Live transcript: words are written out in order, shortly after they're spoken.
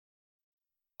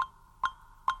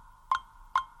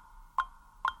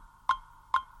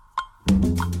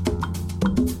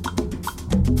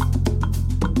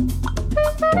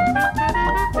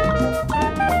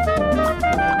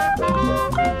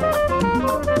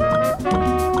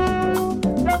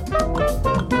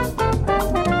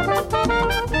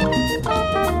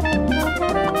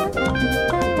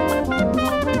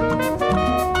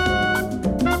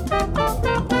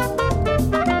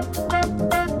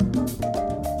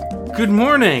Good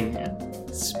morning!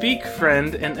 Speak,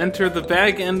 friend, and enter the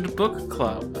Bag End Book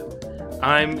Club.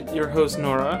 I'm your host,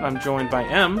 Nora. I'm joined by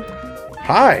M.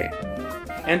 Hi.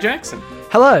 And Jackson.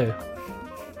 Hello.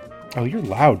 Oh, you're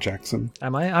loud, Jackson.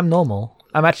 Am I? I'm normal.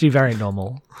 I'm actually very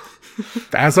normal.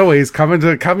 As always, come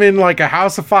in like a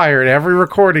house of fire at every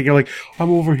recording. You're like,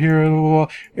 I'm over here,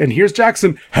 and here's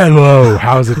Jackson. Hello,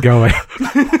 how's it going?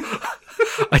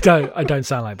 I don't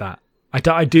sound like that.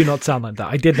 I do not sound like that.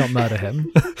 I did not murder him.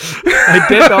 I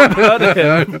did not murder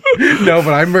him. No,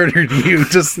 but I murdered you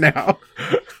just now.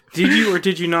 Did you or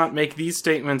did you not make these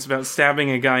statements about stabbing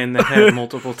a guy in the head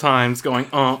multiple times, going,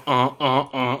 No,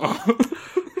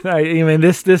 I mean,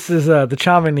 this is the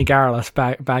charmingly garrulous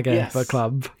Bag End Book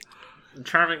Club.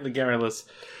 Charmingly garrulous.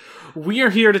 We are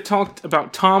here to talk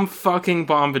about Tom fucking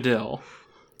Bombadil.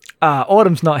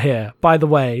 Autumn's not here, by the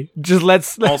way.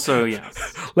 Also,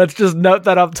 yes. Let's just note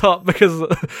that up top because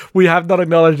we have not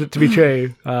acknowledged it to be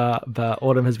true. But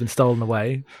Autumn has been stolen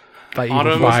away by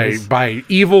evil forces. by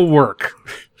evil work.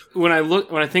 When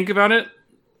I think about it,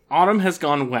 Autumn has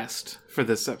gone west for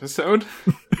this episode.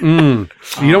 You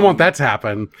don't want that to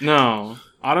happen. No,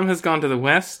 Autumn has gone to the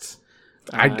west.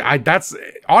 That's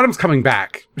Autumn's coming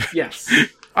back. Yes.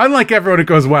 Unlike everyone who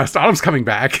goes west, Autumn's coming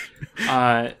back.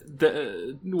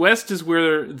 The west is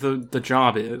where the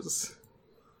job is.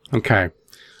 Okay.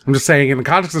 I'm just saying, in the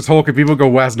context of Tolkien, people go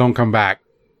west, don't come back.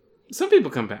 Some people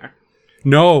come back.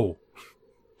 No.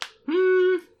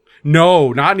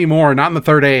 No, not anymore. Not in the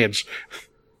Third Age.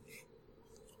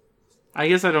 I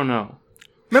guess I don't know.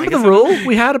 Remember the rule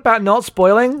we had about not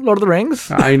spoiling Lord of the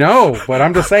Rings? I know, but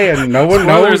I'm just saying, no one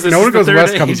who goes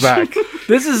west comes back.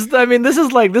 This is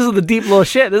the deep lore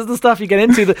shit. This is the stuff you get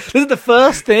into. This is the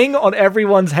first thing on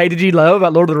everyone's "Hey, did you know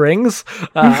about Lord of the Rings?"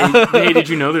 Hey, did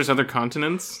you know there's other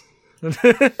continents?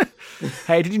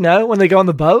 Hey, did you know when they go on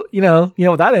the boat? You know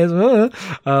what that is.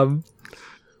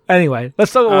 Anyway,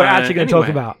 let's talk about what we're actually going to talk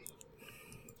about.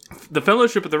 The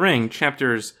Fellowship of the Ring,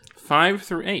 chapters 5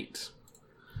 through 8.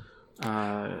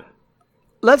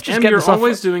 Let's just and get you're this off.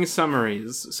 always doing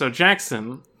summaries. So,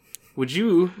 Jackson, would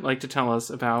you like to tell us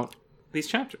about these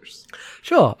chapters?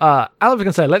 Sure. As we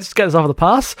can say, let's just get this off of the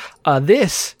pass.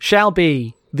 This shall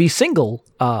be the single,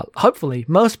 hopefully,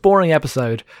 most boring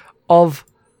episode of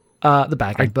the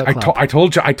Bag End Book Club. I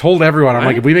told everyone, I'm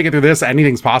like, if we make it through this,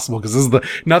 anything's possible, because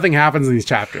nothing happens in these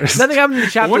chapters. Nothing happens in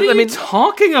these chapters. What are you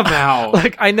talking about?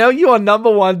 Like, I know you are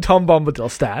number one Tom Bombadil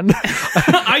stan.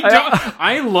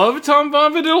 I love Tom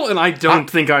Bombadil, and I don't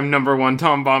think I'm number one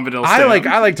Tom Bombadil stan.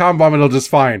 I like Tom Bombadil just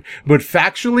fine, but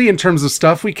factually, in terms of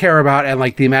stuff we care about and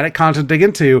like thematic content to dig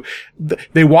into,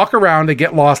 they walk around, they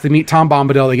get lost, they meet Tom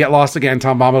Bombadil, they get lost again,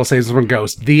 Tom Bombadil saves them from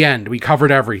ghosts. The end. We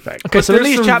covered everything. Okay, But so in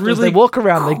these chapters, they walk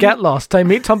around, they get lost, they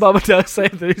meet Tom Bombadil,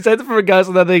 save them from a ghost,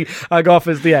 and then they go off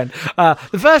as the end.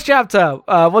 The first chapter,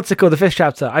 what's it called? The fifth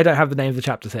chapter. I don't have the name of the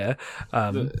chapters here.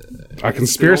 A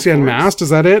Conspiracy Unmasked, is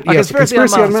that it? Yes,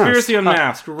 Conspiracy Unmasked. Conspiracy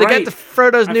Unmasked, right. They get to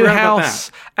Frodo's new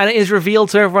house, and it is revealed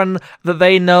to everyone that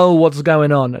they know what's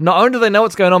going on. Not only do they know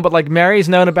what's going on, but like Merry's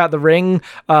known about the ring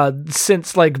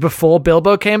since like before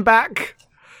Bilbo came back.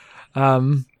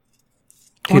 Came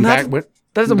back? What?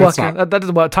 That doesn't work. That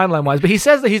doesn't work timeline wise. But he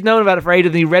says that he's known about it for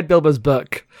ages, and he read Bilbo's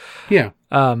book. Yeah.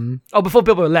 Before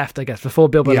Bilbo left, I guess. Before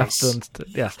Bilbo Yes. left.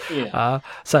 Yes. Yeah.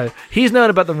 So he's known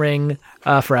about the ring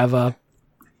forever.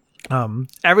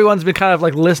 Everyone's been kind of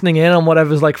like listening in on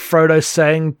whatever's like Frodo's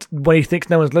saying when he thinks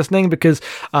no one's listening, because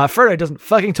Frodo doesn't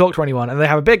fucking talk to anyone, and they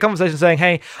have a big conversation saying,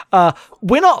 "Hey,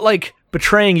 we're not like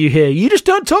betraying you here. You just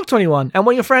don't talk to anyone, and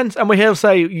we're your friends, and we're here to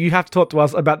say you have to talk to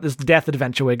us about this death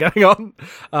adventure we're going on,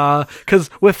 because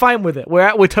we're fine with it.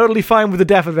 We're totally fine with the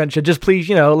death adventure. Just please,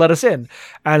 let us in."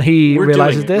 And he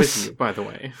realizes this. With you, by the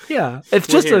way. Yeah, it's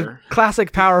just a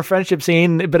classic power of friendship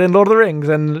scene, but in Lord of the Rings,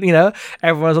 and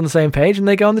everyone's on the same page, and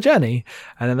they go on the journey,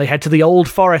 and then they head to the old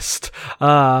forest.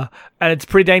 And it's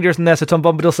pretty dangerous in there, so Tom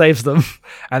Bombadil saves them.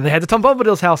 And they head to Tom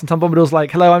Bombadil's house, and Tom Bombadil's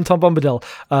like, "Hello, I'm Tom Bombadil."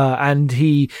 And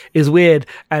he is weird,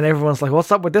 and everyone's like,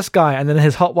 "What's up with this guy?" And then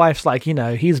his hot wife's like,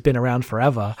 he's been around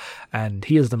forever, and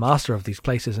he is the master of these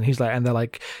places. And he's like, and they're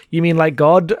like, "You mean like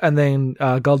God?" And then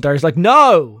Goldar's like,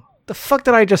 "No! The fuck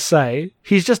did I just say?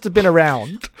 He's just been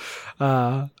around."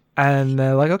 And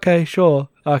they're like, "Okay, sure.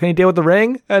 Can you deal with the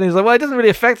ring?" And he's like, "Well, it doesn't really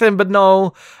affect him, but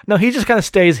no, he just kind of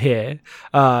stays here.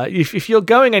 If you're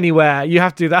going anywhere, you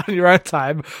have to do that on your own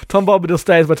time. Tom Bombadil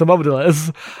stays where Tom Bombadil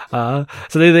is."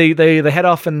 So they head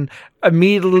off, and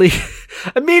immediately,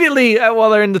 while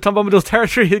they're in the Tom Bombadil's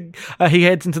territory, he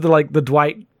heads into the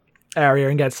Dwight area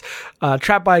and gets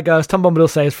trapped by a ghost. Tom Bombadil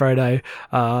saves Frodo,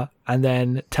 and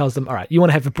then tells them, all right, you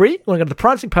want to have a Bree? You want to go to the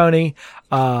Prancing Pony?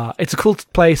 It's a cool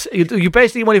place. You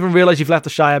basically won't even realize you've left the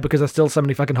Shire because there's still so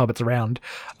many fucking hobbits around.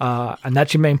 And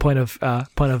that's your main point of,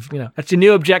 that's your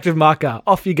new objective marker.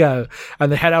 Off you go.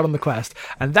 And they head out on the quest.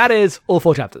 And that is all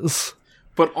 4 chapters.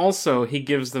 But also, he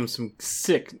gives them some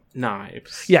sick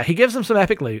knives. Yeah, he gives them some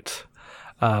epic loot.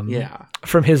 From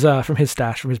his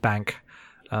stash, from his bank.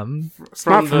 It's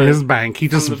not from his bank. He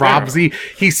just robs. He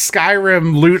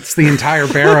Skyrim loots the entire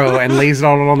barrow and lays it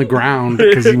all on the ground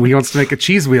because he wants to make a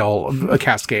cheese wheel, a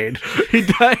cascade. He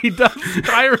does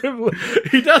Skyrim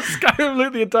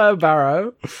loot the entire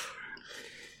barrow.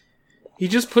 He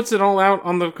just puts it all out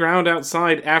on the ground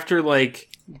outside after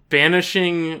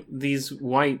banishing these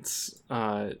whites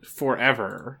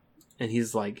forever, and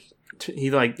he's like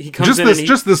he comes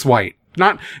just this white,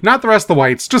 not the rest of the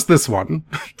whites, just this one.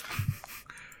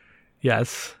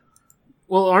 Yes.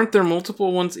 Well, aren't there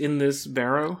multiple ones in this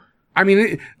barrow? I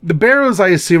mean, the barrows, I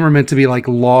assume, are meant to be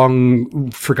long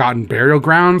forgotten burial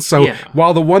grounds. So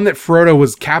while the one that Frodo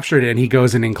was captured in, he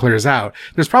goes in and clears out,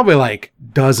 there's probably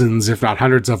dozens, if not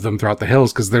hundreds of them throughout the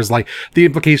hills. Cause there's the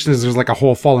implication is there's a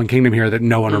whole fallen kingdom here that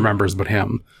no one remembers but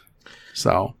him.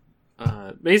 So.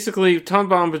 Basically, Tom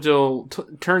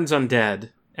Bombadil turns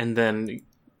undead and then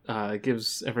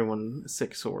gives everyone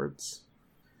 6 swords.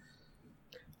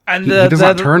 And he does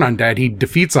not turn undead. He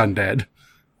defeats undead.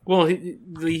 Well,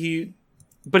 he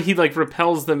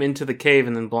repels them into the cave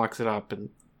and then blocks it up. And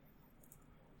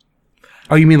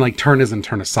oh, you mean turn as in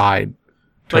turn aside?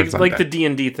 Like the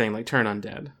D&D thing, turn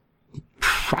undead.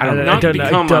 I don't know. Not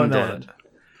become undead.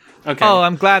 Okay. Oh,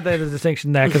 I'm glad there's a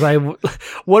distinction there because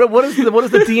what is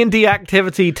the D&D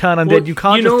activity turn undead? Well, you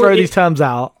can't just throw these terms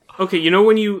out. Okay, you know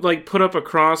when you put up a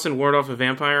cross and ward off a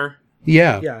vampire?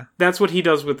 Yeah. That's what he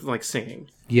does with singing.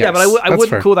 Yes, yeah, but I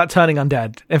wouldn't call that turning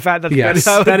undead. In fact, that's use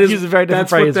a very different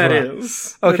phrase. That's what that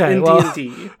is. Okay, in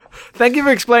D&D. Thank you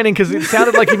for explaining because it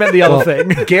sounded like you meant the other thing.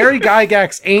 Gary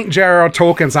Gygax ain't J.R.R.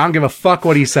 Tolkien, so I don't give a fuck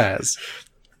what he says.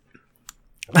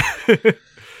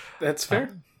 That's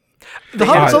fair. The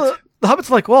Hobbits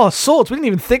are like, well, swords. We didn't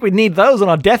even think we'd need those on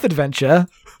our death adventure.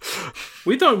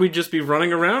 We thought we'd just be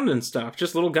running around and stuff.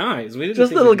 Just little guys.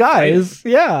 Just little guys,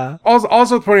 yeah.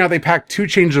 Also pointing out they packed 2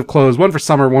 changes of clothes, one for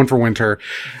summer, one for winter.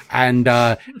 And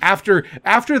after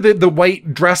the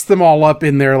white dressed them all up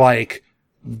in their,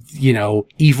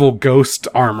 evil ghost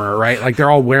armor, right? They're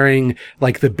all wearing,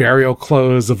 the burial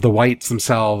clothes of the whites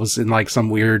themselves in, some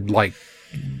weird,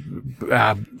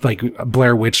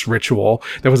 Blair Witch ritual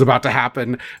that was about to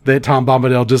happen that Tom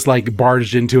Bombadil just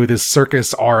barged into with his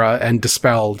circus aura and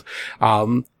dispelled.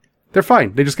 They're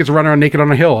fine. They just get to run around naked on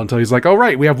a hill until he's like, oh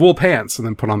right, we have wool pants, and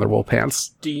then put on their wool pants.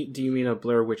 Do you mean a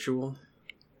Blair Witchual?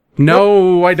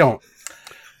 No, I don't.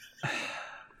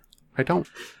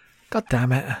 God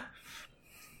damn it.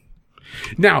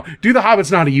 Now, do the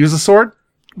hobbits know how to use a sword?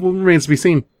 Well, remains to be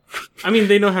seen. I mean,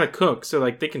 they know how to cook, so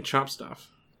they can chop stuff.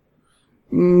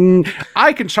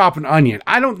 I can chop an onion.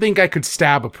 I don't think I could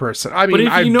stab a person. I mean,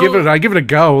 I give it a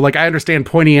go. I understand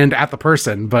pointy end at the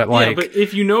person, but yeah, but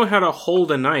if you know how to hold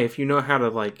a knife, you know how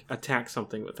to attack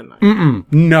something with a knife.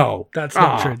 No, that's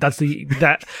not true. That's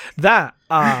that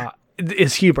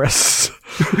is hubris.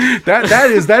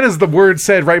 that is the word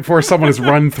said right before someone is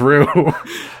run through.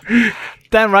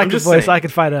 Dan Riker's voice. I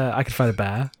could fight a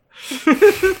bear.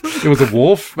 It was a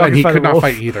wolf, and he could not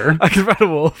fight either. I could fight a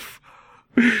wolf.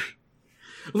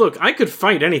 Look, I could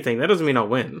fight anything. That doesn't mean I'll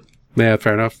win. Yeah,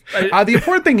 fair enough. The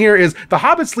important thing here is the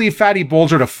hobbits leave Fatty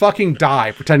Bulger to fucking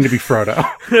die pretending to be Frodo.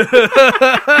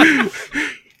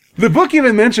 The book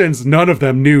even mentions none of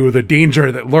them knew the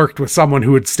danger that lurked with someone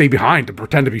who would stay behind to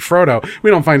pretend to be Frodo.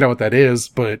 We don't find out what that is,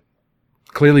 but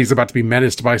clearly he's about to be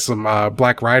menaced by some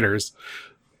black riders.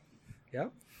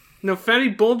 Yep. No, Fatty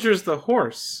Bulger's the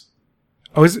horse.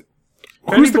 Oh, is it?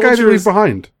 Who's the guy they leave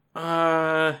behind?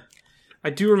 I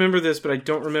do remember this, but I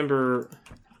don't remember.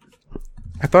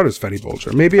 I thought it was Fatty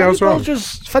Bulger. Maybe I was wrong.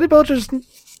 Fatty Bulger's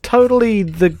totally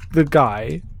the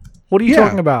guy. What are you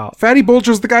talking about? Fatty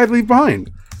Bulger's the guy they leave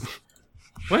behind.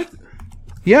 What?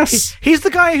 Yes. He's the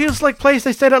guy whose place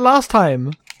they stayed at last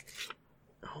time.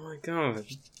 Oh my god.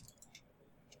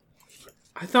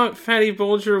 I thought Fatty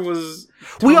Bulger was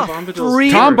Tom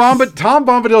Bombadil's Tom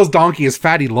Bombadil's donkey is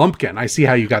Fatty Lumpkin. I see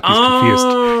how you got these confused.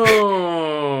 Oh.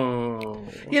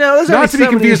 Not to be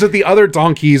confused with the other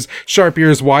donkeys, Sharp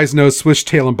Ears, Wise Nose, Swish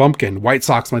Tail, and Bumpkin, White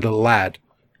Socks, My Little Lad,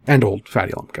 and Old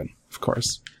Fatty Lumpkin, of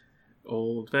course.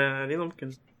 Old Fatty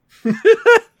Lumpkin.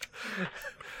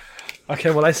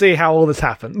 Okay, well, I see how all this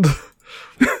happened.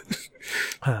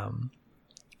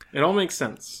 It all makes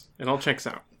sense. It all checks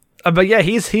out. But yeah,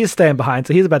 he's staying behind,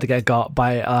 so he's about to get got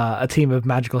by a team of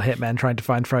magical hitmen trying to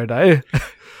find Frodo.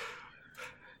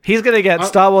 He's going to get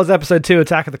Star Wars Episode 2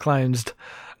 Attack of the Clones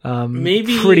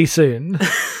maybe pretty soon.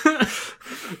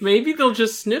 Maybe they'll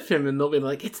just sniff him and they'll be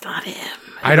like, it's not him.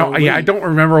 I don't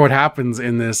remember what happens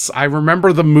in this. I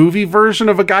remember the movie version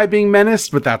of a guy being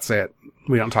menaced, but that's it.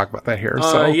 We don't talk about that here.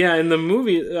 Yeah, in the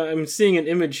movie, I'm seeing an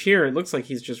image here. It looks like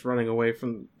he's just running away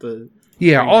from the...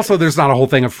 Yeah, also there's not a whole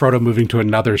thing of Frodo moving to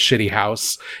another shitty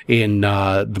house in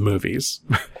the movies.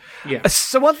 Yeah.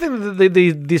 So one thing that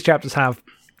these chapters have,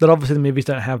 that obviously the movies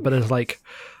don't have, but is like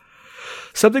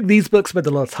something these books spend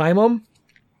a lot of time on,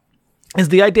 is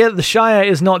the idea that the Shire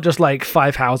is not just like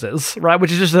 5 houses, right?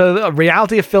 Which is just a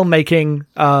reality of filmmaking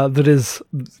that is,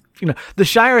 the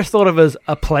Shire is thought of as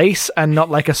a place and not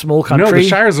like a small country. No, the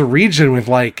Shire is a region with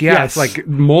it's like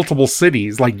multiple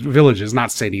cities, like villages,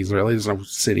 not cities really. There's no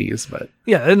cities, but...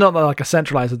 Yeah, they're not like a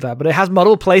centralized with that, but it has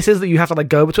multiple places that you have to like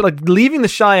go between. Like leaving the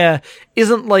Shire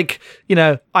isn't like,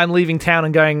 I'm leaving town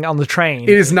and going on the train.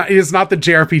 It is not the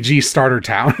JRPG starter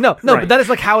town. No, right. But that is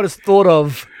like how it is thought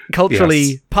of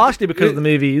culturally, partially because of the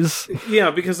movies. Yeah,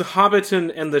 because the Hobbit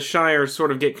and the Shire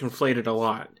sort of get conflated a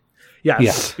lot.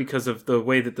 Yes. Because of the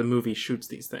way that the movie shoots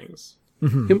these things.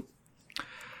 Mm-hmm. Yep.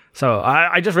 So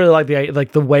I just really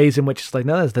like the ways in which it's like,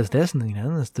 no, there's this, and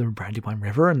there's the Brandywine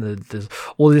River, and there's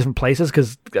all these different places,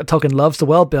 because Tolkien loves to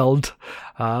world build,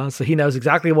 so he knows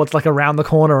exactly what's like around the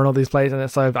corner and all these places.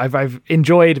 And so I've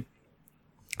enjoyed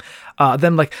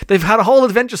them. Like they've had a whole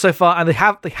adventure so far, and they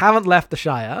haven't left the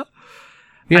Shire.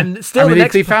 Yeah. And still,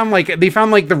 they found like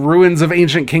the ruins of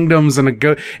ancient kingdoms and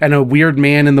a weird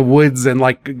man in the woods and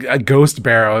like a ghost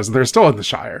barrows. They're still in the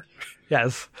Shire.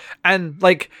 Yes, and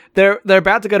like they're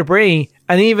about to go to Bree,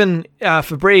 and even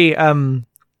for Bree, Tom's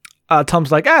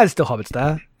like, there's still hobbits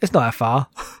there. It's not that far.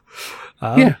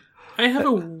 Yeah. I have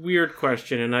a weird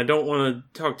question, and I don't want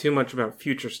to talk too much about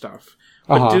future stuff.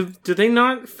 But do they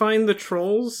not find the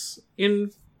trolls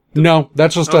in? No,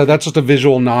 that's just a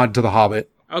visual nod to the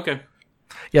Hobbit. Okay.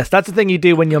 Yes, that's the thing you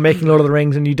do when you're making Lord of the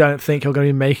Rings and you don't think you're going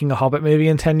to be making a Hobbit movie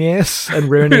in 10 years and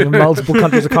ruining multiple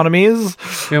countries' economies.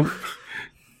 Yep.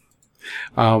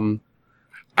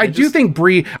 I do think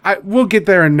Bree, we'll get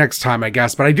there next time, I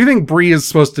guess, but I do think Bree is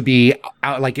supposed to be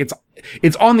out, like it's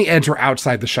on the edge or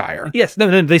outside the Shire. Yes,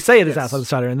 no, they say it is outside the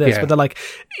Shire in this, but they're like,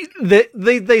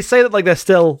 they say that like there's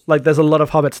still, like there's a lot of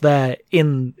hobbits there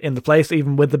in the place,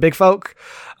 even with the big folk.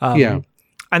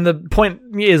 And the point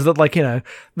is that, like,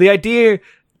 the idea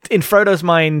in Frodo's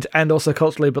mind and also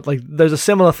culturally, but like those are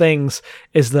similar things,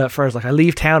 is that Frodo's like, I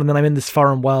leave town and then I'm in this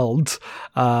foreign world.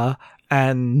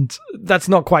 And that's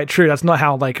not quite true. That's not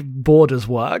how like borders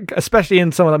work, especially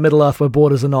in some of the Middle Earth where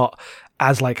borders are not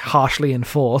as like harshly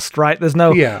enforced, right? There's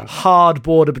no hard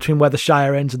border between where the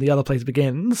Shire ends and the other place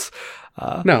begins.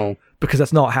 No. Because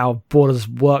that's not how borders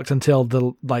worked until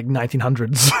the like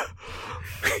 1900s.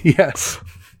 Yes.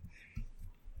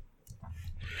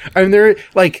 I mean, they're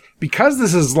like, because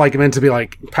this is like meant to be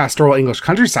like pastoral English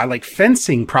countryside, like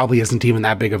fencing probably isn't even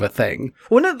that big of a thing.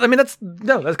 Well, no, I mean, that's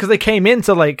because they came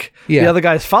into like the other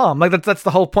guy's farm. Like that's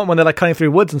the whole point when they're like cutting through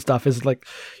woods and stuff, is like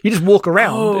you just walk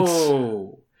around.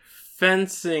 Oh,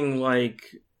 fencing like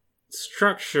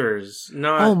structures,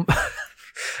 not.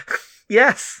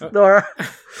 Yes, Nora.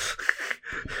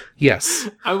 Yes.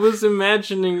 I was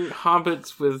imagining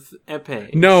hobbits with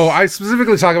épées. No, I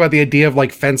specifically talk about the idea of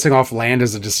like fencing off land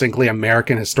as a distinctly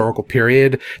American historical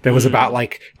period that was about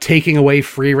like taking away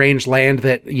free range land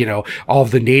that, all of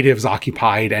the natives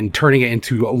occupied and turning it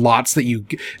into lots that you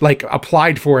like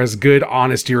applied for as good,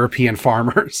 honest European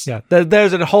farmers. Yeah.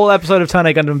 There's a whole episode of Tone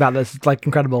Gundam about this. It's like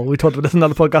incredible. We talked about this in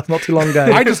another podcast not too long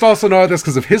ago. I just also know this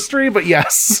because of history, but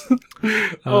yes.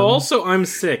 Also, I'm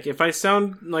sick. If I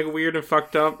sound like weird and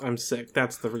fucked up, I'm sick.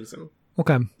 That's the reason.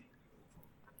 Okay.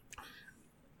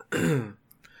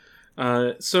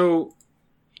 So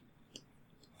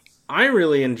I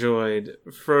really enjoyed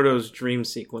Frodo's dream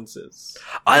sequences.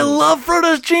 I love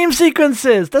Frodo's dream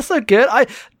sequences. They're so good.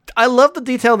 I love the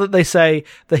detail that they say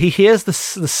that he hears the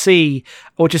sea,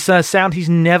 which is a sound he's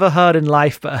never heard in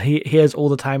life, but he hears all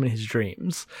the time in his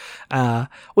dreams.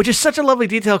 Which is such a lovely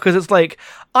detail, because it's like,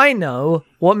 I know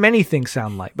what many things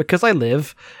sound like because I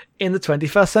live in the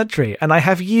 21st century and I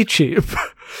have YouTube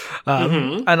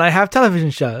and I have television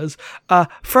shows.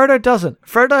 Frodo doesn't.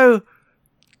 Frodo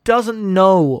doesn't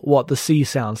know what the sea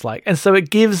sounds like, and so it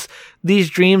gives these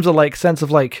dreams a like sense of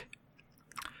like,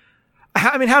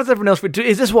 I mean, how does everyone else?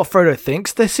 Is this what Frodo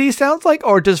thinks the sea sounds like,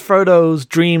 or does Frodo's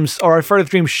dreams, or are Frodo's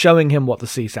dreams showing him what the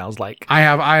sea sounds like? I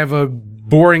have a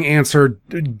boring answer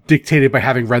dictated by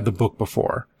having read the book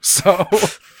before. So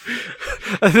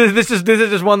this is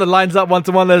just one that lines up one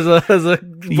to one as a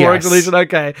boring solution.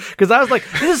 Okay, because I was like,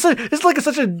 this is like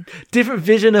such a different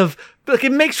vision of. Like,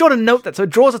 it makes sure to note that, so it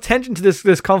draws attention to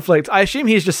this conflict. I assume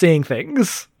he's just seeing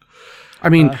things. I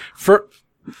mean,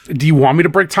 do you want me to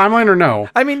break timeline or no?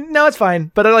 I mean, no, it's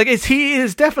fine. But like, he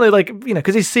is definitely like, you know,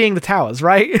 because he's seeing the towers,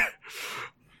 right?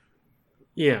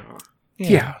 Yeah.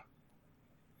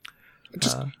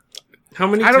 Just how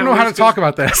many? I don't know how to talk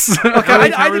about this. How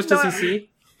many towers does he see?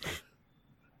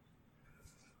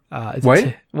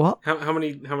 What? What? How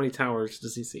many towers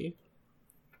does he see?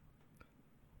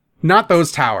 Not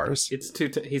those towers. It's two.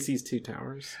 He sees 2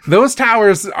 towers. Those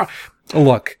towers.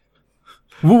 Look,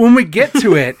 when we get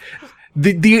to it,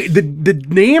 the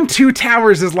name 2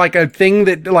 towers is like a thing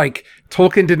that like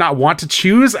Tolkien did not want to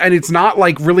choose, and it's not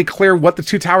like really clear what the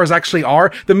 2 towers actually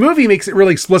are. The movie makes it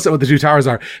really explicit what the 2 towers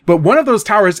are, but one of those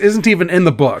towers isn't even in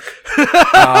the book.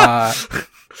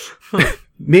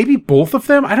 Maybe both of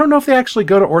them? I don't know if they actually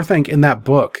go to Orthanc in that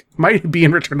book. Might be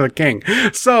in Return of the King.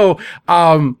 So,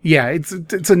 yeah, it's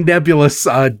a nebulous,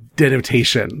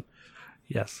 denotation.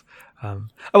 Yes.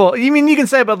 Well, you mean you can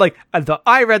say, but like,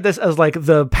 I read this as like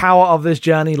the power of this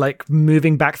journey, like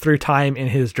moving back through time in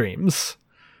his dreams.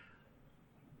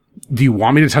 Do you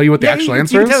want me to tell you what the actual answer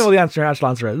is? You can tell me what the actual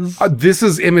answer is. This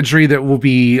is imagery that will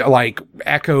be like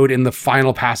echoed in the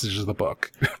final passages of the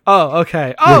book. Oh,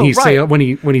 okay. Oh, when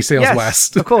he sails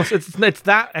west. Of course, it's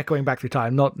that echoing back through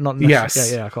time, not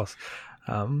yes. Yeah, of course.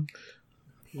 The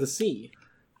sea.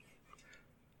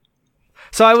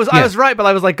 So I was right, but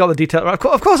I was like got the detail. Of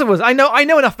course it was. I know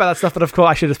enough about that stuff, but of course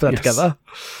I should have put that together.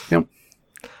 Yep.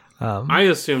 I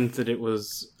assumed that it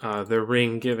was the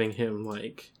ring giving him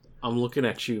like, I'm looking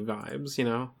at you vibes, you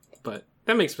know? But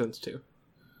that makes sense too.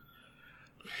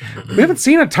 We haven't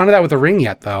seen a ton of that with the ring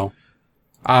yet, though.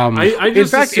 I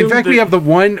just in fact, we have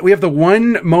the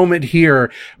one moment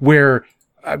here where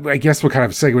I guess what kind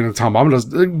of segue into Tom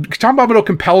Bombadil. Tom Bombadil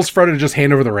compels Frodo to just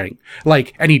hand over the ring,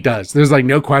 like, and he does. There's like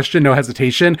no question, no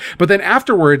hesitation. But then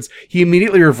afterwards, he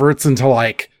immediately reverts into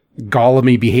like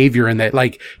Gollum-y behavior, and that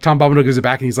like Tom Bombadil gives it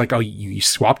back, and he's like, "Oh, you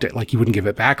swapped it. Like you wouldn't give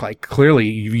it back. Like clearly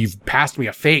you've passed me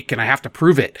a fake, and I have to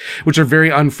prove it." Which are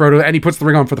very un-Frodo. And he puts the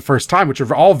ring on for the first time, which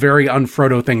are all very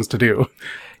un-Frodo things to do.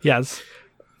 Yes.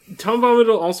 Tom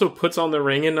Bombadil also puts on the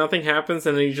ring, and nothing happens,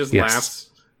 and then he just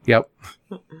laughs. Yep.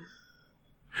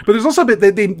 But there's also a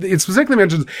bit it specifically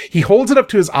mentions he holds it up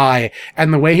to his eye,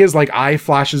 and the way his like eye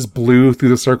flashes blue through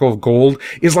the circle of gold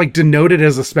is like denoted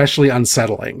as especially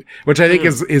unsettling, which I think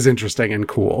is interesting and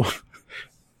cool.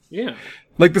 Yeah.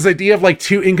 Like this idea of like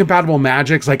 2 incompatible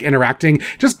magics like interacting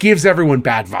just gives everyone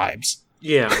bad vibes.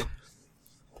 Yeah.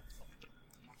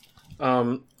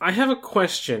 I have a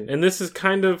question, and this is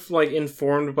kind of like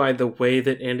informed by the way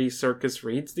that Andy Serkis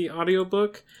reads the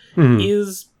audiobook.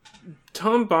 Is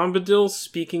Tom Bombadil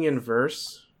speaking in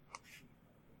verse?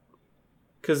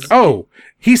 When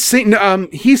he's singing,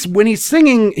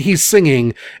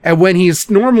 and when he's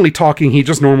normally talking, he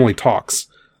just normally talks.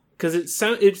 Because it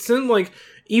sounded like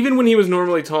even when he was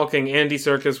normally talking, Andy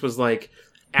Serkis was like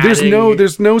adding...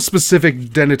 There's no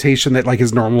specific denotation that like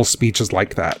his normal speech is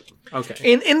like that.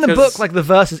 Okay. In the book, like the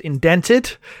verse is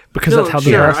indented because that's how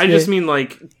the verse. I just mean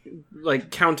like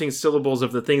counting syllables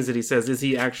of the things that he says. Is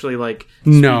he actually like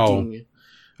speaking? No.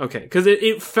 Okay, because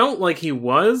it felt like he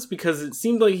was, because it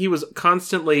seemed like he was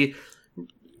constantly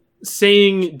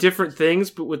saying different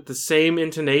things, but with the same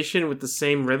intonation, with the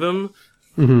same rhythm,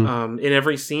 in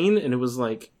every scene, and it was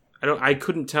like I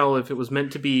couldn't tell if it was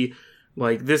meant to be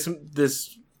like this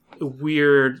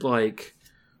weird like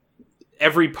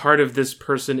every part of this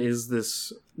person is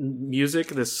this music,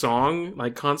 this song,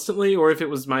 like constantly, or if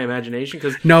it was my imagination.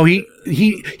 Because no, he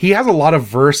has a lot of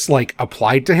verse like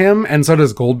applied to him, and so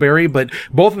does Goldberry, but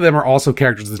both of them are also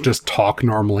characters that just talk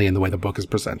normally in the way the book is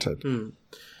presented.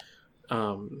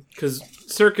 Because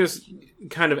Serkis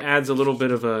kind of adds a little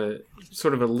bit of a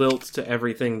sort of a lilt to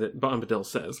everything that Bombadil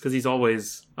says, because he's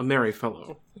always a merry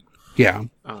fellow. Yeah.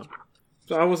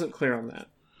 So I wasn't clear on that,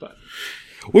 but.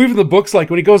 Well, even the book's like,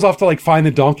 when he goes off to like find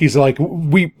the donkeys, like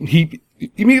he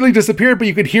immediately disappeared, but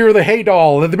you could hear the hay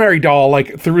doll, the merry doll,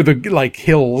 like through the like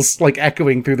hills, like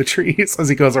echoing through the trees as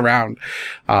he goes around.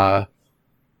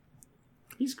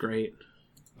 He's great.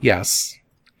 Yes,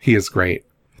 he is great.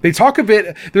 They talk a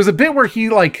bit. There's a bit where he,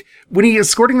 like, when he is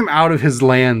escorting them out of his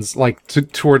lands, like,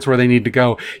 towards where they need to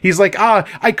go, he's like,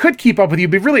 I could keep up with you.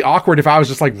 It'd be really awkward if I was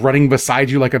just, like, running beside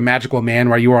you like a magical man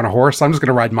while you were on a horse. So I'm just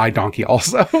gonna ride my donkey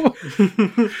also.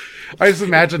 I just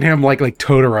imagine him like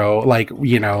Totoro, like,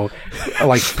 you know,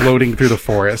 like floating through the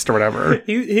forest or whatever.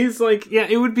 He's like, yeah,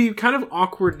 it would be kind of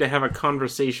awkward to have a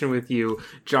conversation with you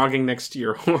jogging next to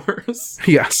your horse.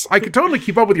 Yes, I could totally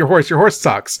keep up with your horse. Your horse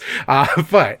sucks.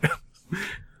 But...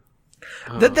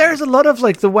 There's a lot of,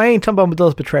 like, the way Tom Bombadil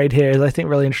is portrayed here is, I think,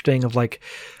 really interesting of, like,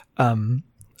 how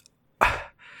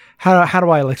do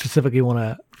I, like, specifically want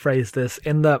to phrase this?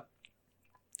 In that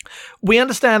we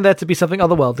understand there to be something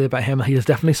otherworldly about him. He is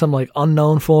definitely some, like,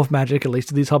 unknown form of magic, at least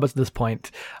to these hobbits at this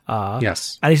point.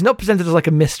 Yes. And he's not presented as, like,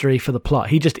 a mystery for the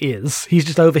plot. He just is. He's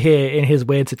just over here in his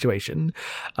weird situation.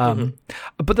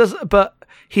 But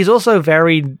he's also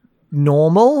very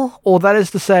normal, or that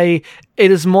is to say,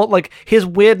 it is more like his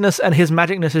weirdness and his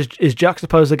magicness is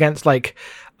juxtaposed against, like,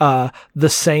 the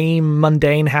same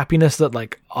mundane happiness that,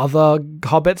 like, other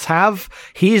hobbits have.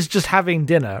 He's just having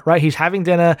dinner, right? He's having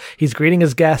dinner, he's greeting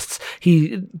his guests,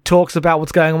 he talks about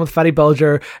what's going on with Fatty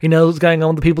Bulger, he knows what's going on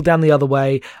with the people down the other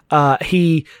way.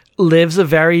 He lives a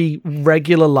very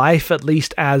regular life, at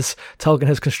least as Tolkien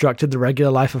has constructed the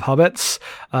regular life of hobbits,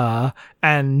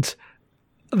 and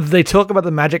they talk about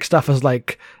the magic stuff as,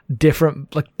 like,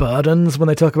 different, like, burdens when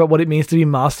they talk about what it means to be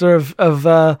master of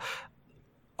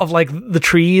like the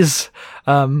trees.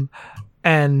 And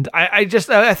I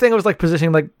think it was, like,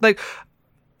 positioning like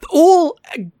all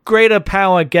greater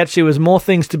power gets you is more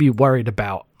things to be worried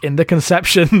about in the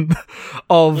conception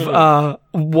of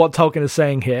what Tolkien is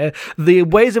saying here. The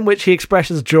ways in which he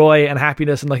expresses joy and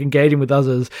happiness and, like, engaging with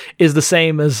others is the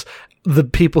same as the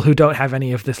people who don't have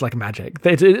any of this, like, magic.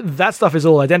 That stuff is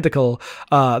all identical.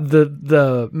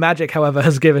 The magic, however,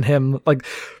 has given him, like,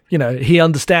 you know, he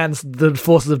understands the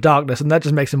forces of darkness, and that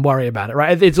just makes him worry about it,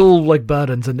 right? It's all, like,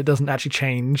 burdens, and it doesn't actually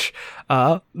change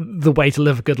the way to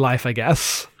live a good life, I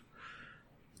guess.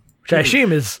 Which I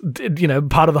assume is, you know,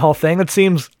 part of the whole thing. That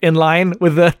seems in line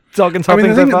with the Tolkien's whole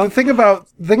thing so far. The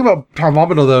thing about Tom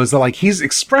Bombadil, though, is that, like, he's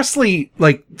expressly,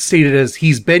 like, stated as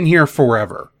he's been here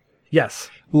forever. Yes.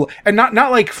 And not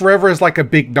like forever as, like, a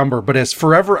big number, but as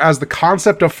forever as the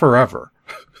concept of forever.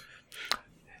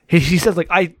 He says, like,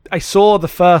 I saw the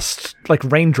first, like,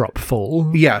 raindrop fall.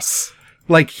 Yes.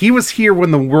 Like, he was here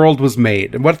when the world was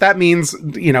made. And what that means,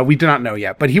 you know, we do not know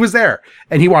yet. But he was there,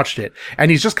 and he watched it.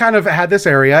 And he's just kind of had this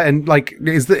area, and, like,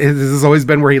 has this always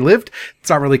been where he lived? It's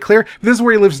not really clear. But this is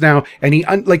where he lives now, and he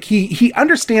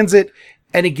understands it,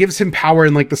 and it gives him power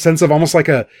in, like, the sense of almost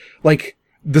like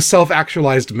the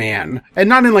self-actualized man, and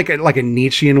not in like a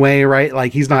Nietzschean way, right?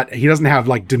 Like, he doesn't have,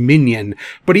 like, dominion,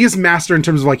 but he is master in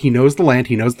terms of, like, he knows the land,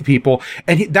 he knows the people,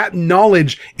 and that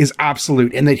knowledge is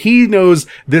absolute, and that he knows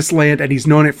this land, and he's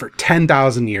known it for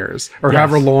 10,000 years, or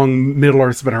however long Middle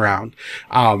Earth's been around.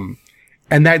 And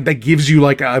that gives you,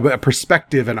 like, a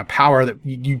perspective and a power that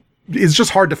you it's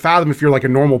just hard to fathom if you're, like, a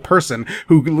normal person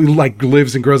who, like,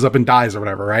 lives and grows up and dies or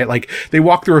whatever, right? Like, they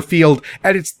walk through a field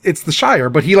and it's the Shire,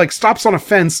 but he, like, stops on a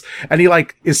fence and he,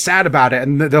 like, is sad about it.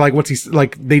 And they're like, what's he,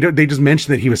 like, they just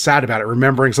mention that he was sad about it,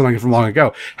 remembering something from long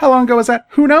ago. How long ago was that?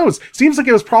 Who knows? Seems like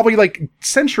it was probably, like,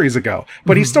 centuries ago,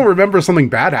 but he still remembers something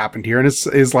bad happened here and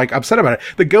is like upset about it.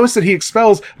 The ghost that he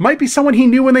expels might be someone he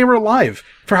knew when they were alive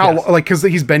for like, cause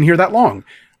he's been here that long.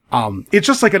 It's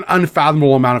just, like, an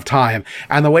unfathomable amount of time.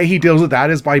 And the way he deals with that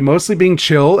is by mostly being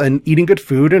chill and eating good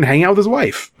food and hanging out with his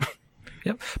wife.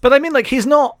 Yep. But I mean, like, he's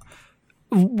not,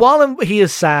 while he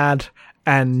is sad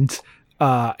and,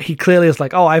 he clearly is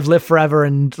like, oh, I've lived forever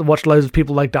and watched loads of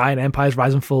people, like, die and empires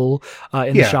rise and fall,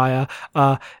 in the Shire.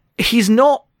 He's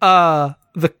not,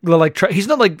 he's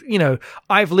not like, you know,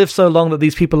 I've lived so long that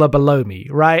these people are below me,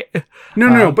 right?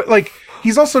 No, but, like,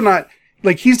 he's also not,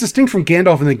 like, he's distinct from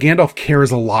Gandalf, and that Gandalf cares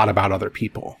a lot about other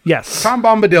people. Yes. Tom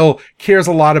Bombadil cares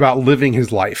a lot about living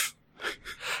his life.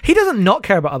 He doesn't not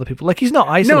care about other people. Like, he's not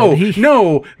isolated.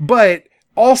 No, but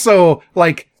also,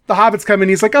 like, the hobbits come in,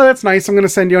 he's like, oh, that's nice, I'm going to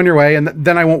send you on your way, and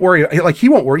then I won't worry. Like, he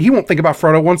won't worry. He won't think about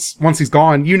Frodo once he's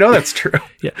gone. You know that's true.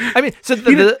 Yeah. I mean, so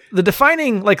the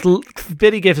defining, like,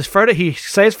 bit he gives is Frodo, he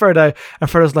says Frodo, and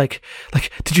Frodo's like,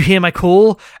 did you hear my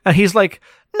call? And he's like,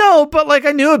 no, but, like,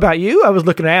 I knew about you. I was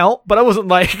looking out, but I wasn't,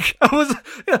 like,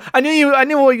 I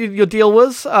knew what your deal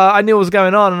was. I knew what was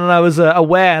going on, and I was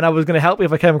aware, and I was going to help you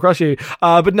if I came across you.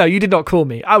 But no, you did not call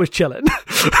me. I was chilling.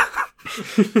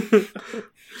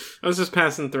 I was just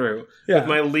passing through with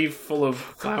my leaf full of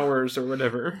flowers or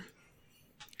whatever.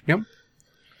 Yep.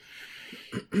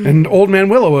 And Old Man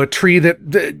Willow, a tree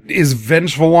that is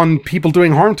vengeful on people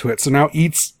doing harm to it, so now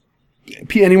eats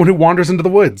anyone who wanders into the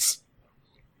woods.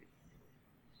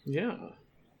 Yeah.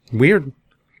 Weird.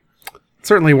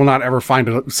 Certainly will not ever find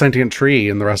a sentient tree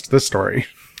in the rest of this story.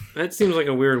 That seems like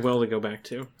a weird well to go back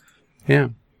to. Yeah.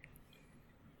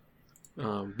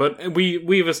 But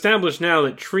we've established now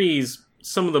that trees,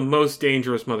 some of the most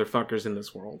dangerous motherfuckers in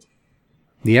this world.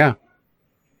 Yeah.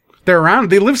 They're around.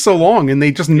 They live so long, and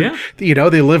they just, they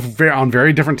live on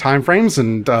very different time frames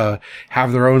and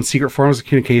have their own secret forms of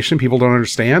communication people don't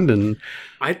understand. And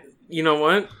you know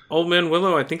what? Old Man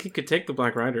Willow, I think he could take the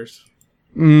Black Riders.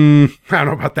 I don't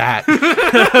know about that.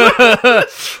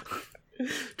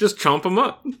 Just chomp them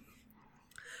up.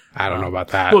 I don't know about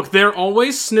that. Look, they're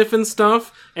always sniffing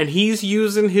stuff, and he's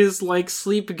using his,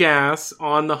 sleep gas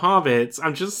on the hobbits.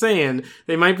 I'm just saying,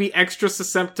 they might be extra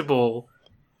susceptible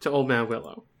to Old Man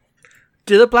Willow.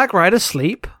 Do the Black Riders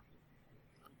sleep?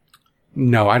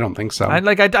 No, I don't think so. I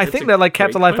think they're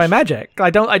kept alive by magic. I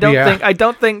don't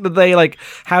think that they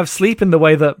have sleep in the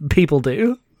way that people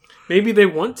do. Maybe they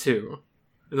want to.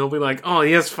 And they'll be like, "Oh,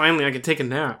 yes, finally I can take a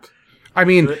nap." I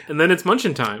mean, and then it's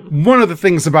munchin' time. One of the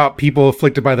things about people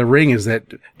afflicted by the ring is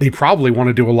that they probably want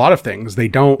to do a lot of things. They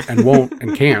don't and won't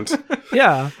and can't.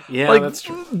 Yeah. Yeah, that's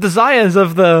true. Desires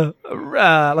of the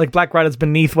Black Riders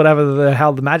beneath whatever the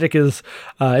hell the magic is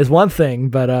one thing,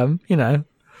 but I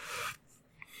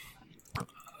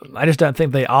just don't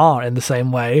think they are in the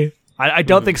same way. I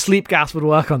don't think sleep gas would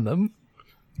work on them.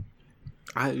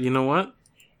 You know what?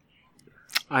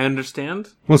 I understand.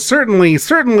 Well,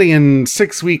 certainly in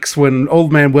 6 weeks when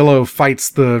Old Man Willow fights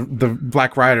the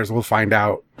Black Riders, we'll find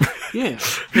out. Yeah,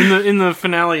 in the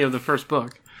finale of the first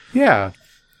book. Yeah.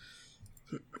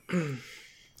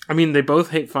 I mean, they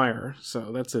both hate fire,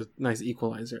 so that's a nice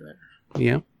equalizer there.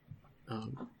 Yeah.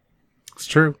 It's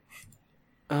true.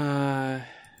 We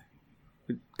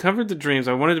covered the dreams.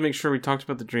 I wanted to make sure we talked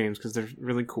about the dreams because they're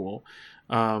really cool.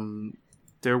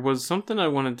 There was something I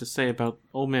wanted to say about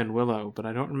Old Man Willow, but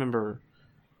I don't remember.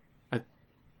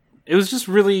 It was just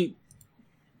really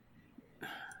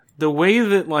the way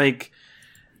that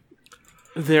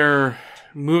they're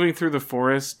moving through the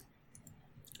forest,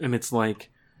 and it's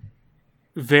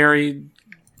very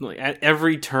at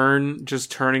every turn,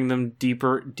 just turning them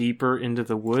deeper into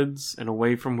the woods and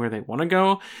away from where they want to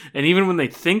go. And even when they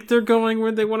think they're going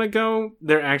where they want to go,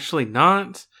 they're actually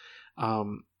not.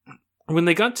 When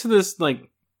they got to this,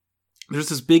 there's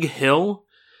this big hill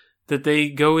that they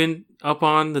go up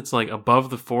on that's above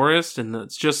the forest, and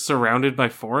that's just surrounded by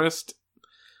forest.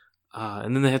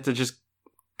 And then they have to just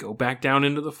go back down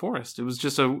into the forest. It was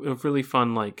just a really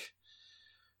fun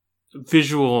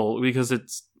visual, because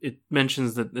it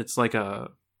mentions that it's like an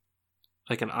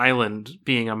island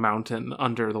being a mountain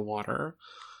under the water,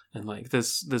 and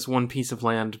this one piece of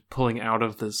land pulling out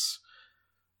of this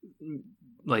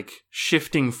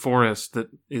shifting forest that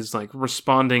is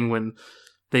responding when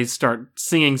they start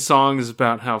singing songs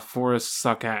about how forests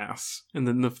suck ass, and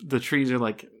then the trees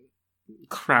are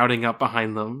crowding up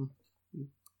behind them.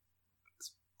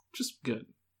 It's just good.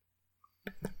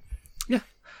 Yeah.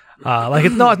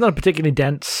 It's not a particularly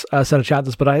dense set of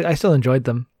chapters, but I still enjoyed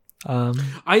them.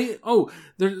 The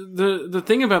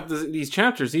thing about these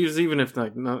chapters, even if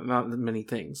not many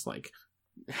these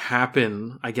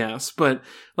happen, I guess, but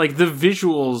the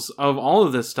visuals of all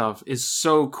of this stuff is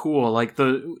so cool.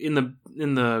 In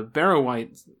the Barrow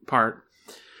White part,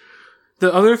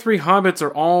 the other three hobbits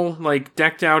are all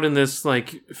decked out in this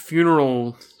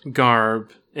funeral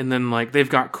garb, and then they've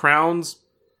got crowns,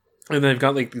 and they've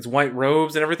got these white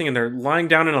robes and everything, and they're lying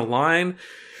down in a line.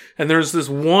 And there's this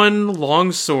one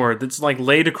long sword that's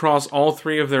laid across all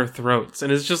three of their throats.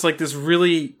 And it's just this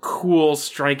really cool,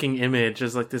 striking image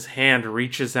as this hand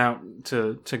reaches out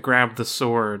to grab the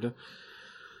sword.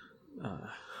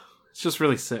 It's just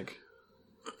really sick.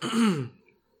 You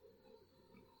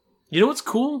know what's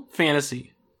cool?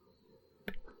 Fantasy.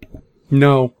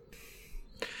 No.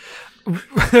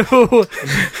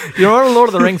 You're on a Lord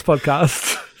of the Rings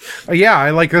podcast. Yeah, I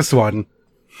like this one.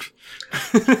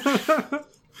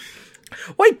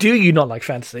 Why do you not like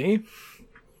fantasy?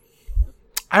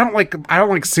 I don't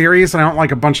like serious, and I don't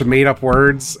like a bunch of made up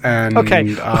words. And okay,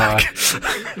 you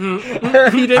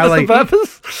did this on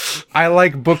purpose. I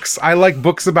like books. I like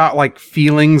books about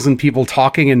feelings and people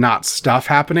talking and not stuff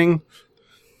happening.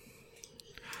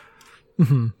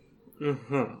 Mm-hmm.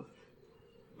 Mm-hmm.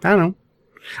 I don't know.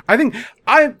 I think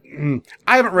I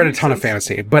haven't read a ton of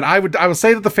fantasy, but I would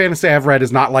say that the fantasy I've read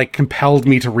is not compelled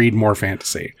me to read more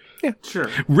fantasy. Yeah, sure.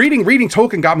 Reading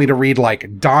Tolkien got me to read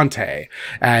like Dante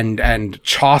and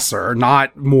Chaucer,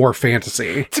 not more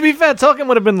fantasy. To be fair, Tolkien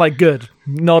would have been like good,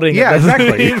 nodding. Yeah,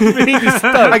 exactly.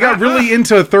 I I got really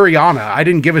into Thuriana. I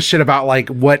didn't give a shit about like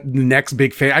what the next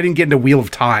big fan. I didn't get into Wheel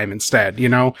of Time instead. You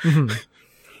know. Mm-hmm.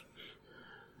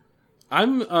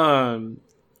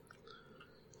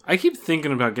 I keep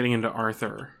thinking about getting into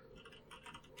Arthur.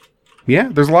 Yeah,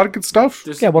 there's a lot of good stuff.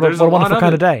 Yeah, what a wonderful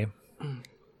kind of day.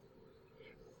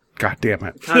 God damn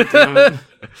it. God damn it.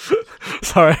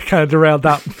 Sorry, I kind of derailed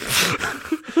that.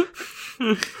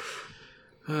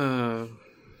 I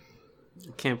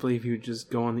can't believe you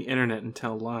just go on the internet and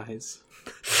tell lies.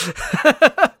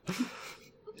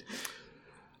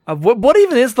 What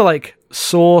even is the like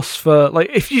source for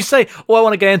like if you say, "Oh, I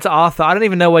want to get into Arthur," I don't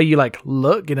even know where you like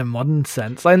look in a modern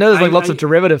sense. I know there's like lots of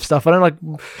derivative stuff. I don't like.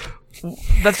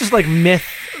 That's just like myth.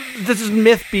 This is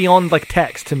myth beyond like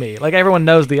text to me. Like everyone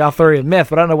knows the Arthurian myth,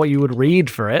 but I don't know what you would read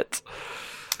for it.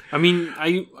 I mean,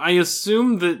 I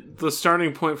assume that the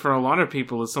starting point for a lot of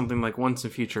people is something like Once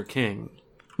and Future King.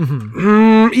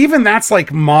 Mm-hmm. Even that's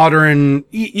like modern.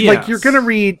 Yes. Like you're gonna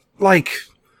read like.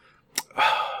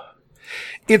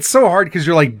 It's so hard because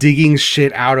you're like digging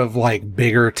shit out of like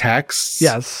bigger texts.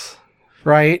 Yes.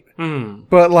 Right? Mm.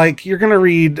 But like you're gonna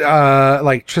read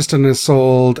like Tristan and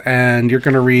Isolde, and you're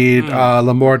gonna read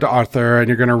L'Amour d'Arthur, and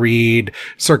you're gonna read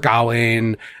Sir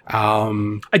Gawain.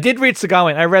 I did read Sir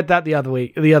Gawain. I read that the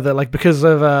other like because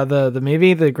of the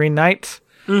movie, The Green Knight.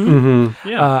 Mm-hmm. Mm-hmm.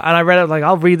 Yeah. And I read it like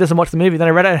I'll read this and watch the movie. Then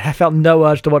I read it and I felt no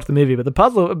urge to watch the movie. But the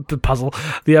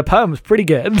poem was pretty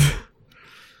good.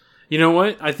 You know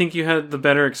what? I think you had the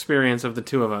better experience of the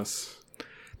two of us.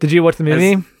 Did you watch the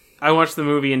movie? I watched the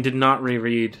movie and did not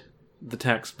reread the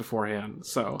text beforehand,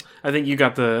 so I think you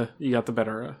got the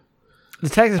better. The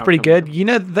text is pretty good. You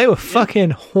know, they were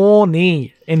fucking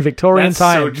horny in Victorian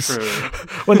times. So true.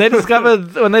 when they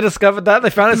discovered that, they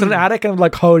found it in an attic, and I'm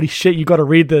like, holy shit, you got to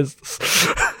read this.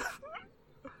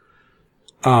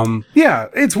 Yeah,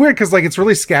 it's weird because like it's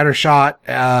really scattershot,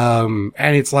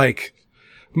 and it's like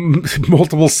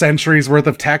multiple centuries worth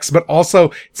of text, but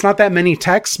also it's not that many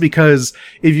texts because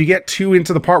if you get too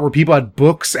into the part where people had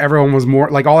books, everyone was more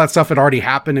like all that stuff had already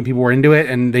happened and people were into it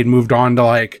and they'd moved on to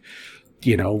like,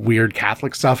 you know, weird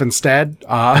Catholic stuff instead.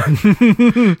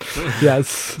 Yes.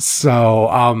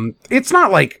 So, it's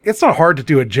not hard to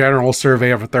do a general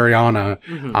survey of Arthuriana.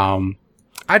 Mm-hmm.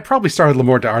 I'd probably started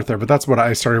L'Amour d'Arthur, but that's what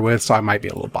I started with, so I might be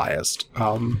a little biased.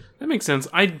 That makes sense.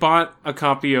 I bought a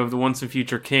copy of The Once and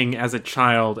Future King as a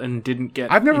child and didn't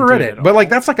get. I've never read it, but like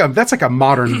that's like a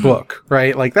modern book,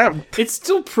 right? Like that. It's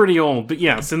still pretty old, but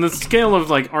yes, in the scale of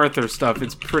like Arthur stuff,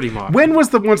 it's pretty modern. When was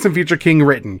The Once and Future King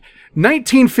written?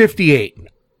 1958.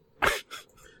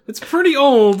 It's pretty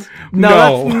old.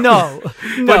 No.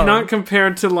 But not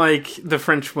compared to, like, the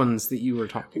French ones that you were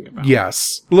talking about.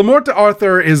 Yes. L'Amour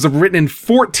d'Arthur is written in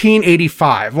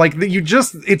 1485. Like,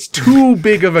 it's too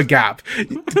big of a gap.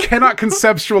 You cannot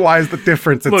conceptualize the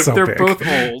difference. It's so big. Look,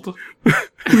 they're both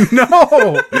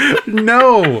old.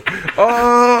 No.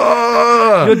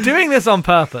 You're doing this on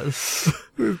purpose.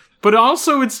 But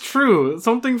also, it's true.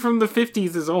 Something from the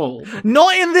 50s is old.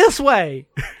 Not in this way.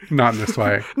 Not in this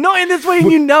way. Not in this way,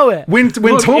 and you know it. When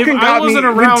Tolkien got me... I wasn't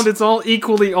around, it's all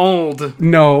equally old.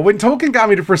 No, when Tolkien got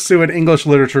me to pursue an English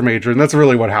literature major, and that's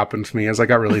really what happened to me, as I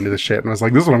got really into this shit, and I was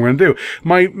like, this is what I'm going to do.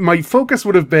 My focus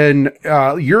would have been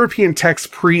European texts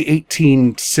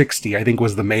pre-1860, I think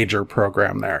was the major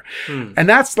program there. And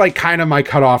that's like kind of my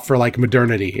cutoff for like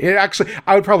modernity. It actually,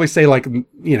 I would probably say like,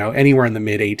 you know, anywhere in the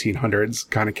mid-1800s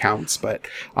kind of counts, but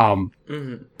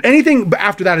anything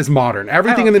after that is modern.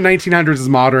 Everything in the 1900s is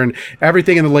modern.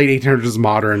 Everything in the late 1800s is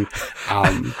modern.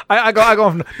 I go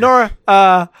on from Nora.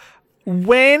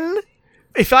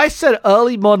 If I said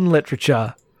early modern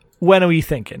literature, when are we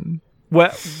thinking?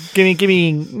 Give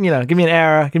me an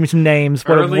era. Give me some names.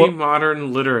 Early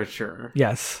modern literature.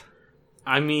 Yes.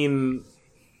 I mean,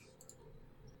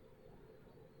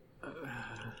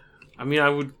 I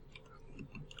would.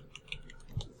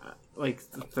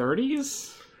 Like the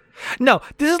 30s? No,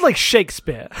 this is like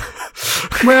Shakespeare.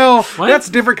 Well, that's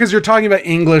different because you're talking about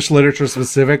English literature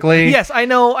specifically. Yes, I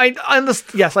know. I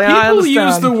understand. Yes, I understand. People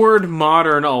use the word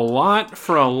modern a lot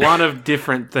for a lot of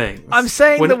different things. I'm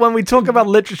saying that when we talk about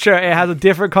literature, it has a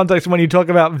different context when you talk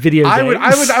about video games.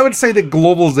 I would say that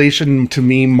globalization to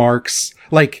me marks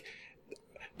like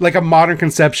a modern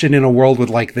conception in a world with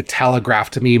like the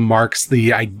telegraph to me marks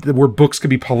where books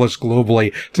could be published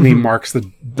globally to me marks the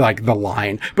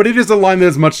line. But it is a line that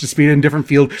is much disputed in different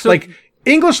fields. So, like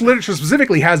English literature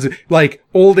specifically has like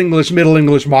Old English, Middle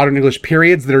English, Modern English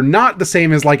periods that are not the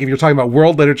same as like if you're talking about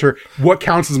world literature, what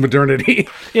counts as modernity.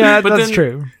 Yeah, but that's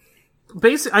true.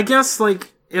 Basically, I guess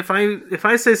like if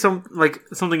I say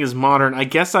something is modern, I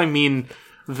guess I mean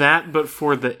that, but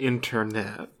for the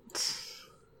internet.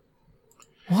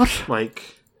 What?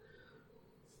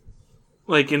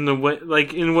 Like in the way,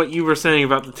 like in what you were saying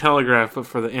about the telegraph, but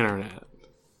for the internet.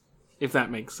 If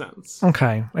that makes sense.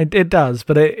 Okay, it does,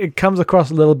 but it comes across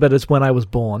a little bit as when I was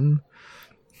born.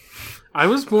 I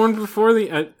was born before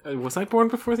the. Was I born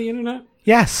before the internet?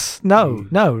 Yes. No.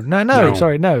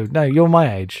 Sorry, no. You're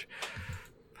my age.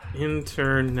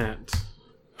 Internet.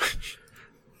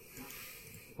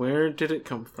 Where did it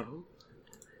come from?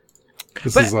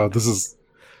 This is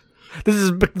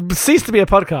ceased to be a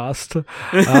podcast.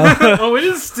 Oh, it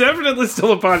is definitely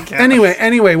still a podcast.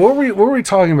 Anyway, what were we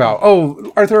talking about? Oh,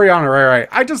 Arthuriana, right.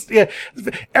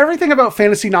 Everything about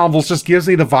fantasy novels just gives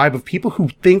me the vibe of people who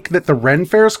think that the Ren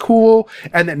Fair is cool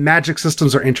and that magic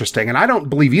systems are interesting, and I don't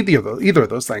believe either of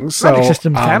those things. So, magic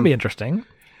systems can be interesting.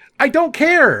 I don't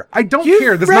care. That's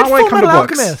not why I come to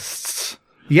books. Alchemists.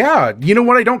 Yeah, you know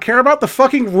what I don't care about? The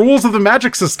fucking rules of the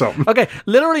magic system. Okay,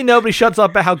 literally nobody shuts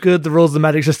up about how good the rules of the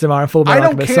magic system are in Full Metal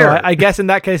Alchemist. Care. So I guess in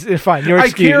that case, it's fine. You're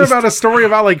excused. I care about a story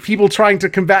about like people trying to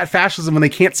combat fascism when they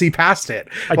can't see past it.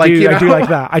 I do like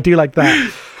that.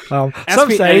 Ask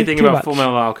me anything about Full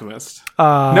Metal Alchemist.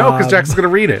 No, because Jackson's going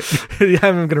to read it. Yeah,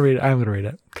 I'm going to read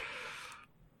it.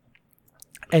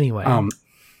 Anyway.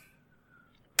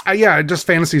 Just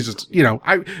fantasies. Just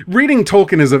reading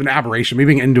Tolkien is an aberration. Me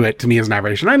being into it to me is an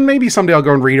aberration. And maybe someday I'll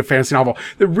go and read a fantasy novel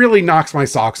that really knocks my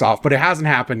socks off, but it hasn't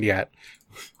happened yet.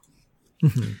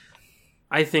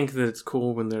 I think that it's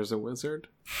cool when there's a wizard.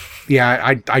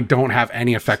 Yeah, I don't have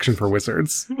any affection for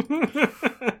wizards.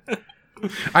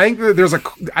 I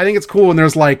think it's cool when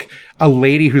there's like a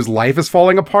lady whose life is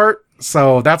falling apart.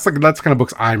 So that's the kind of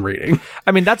books I'm reading.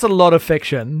 I mean, that's a lot of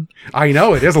fiction. I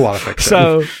know it is a lot of fiction.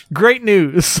 So great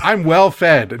news. I'm well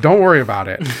fed. Don't worry about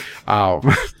it. But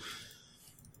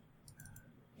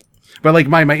like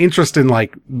my interest in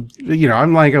like,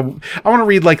 I'm like, I want to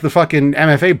read like the fucking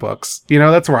MFA books.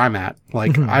 That's where I'm at.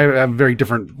 Like I have a very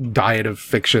different diet of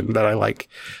fiction that I like.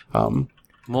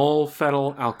 Mole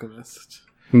Fettle Alchemist.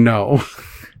 No.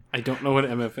 I don't know what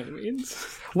MFA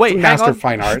means. Wait, Master of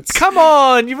Fine Arts. Come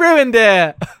on, you ruined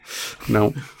it.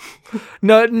 No.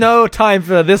 No time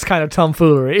for this kind of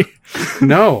tomfoolery.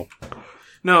 No.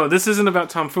 No, this isn't about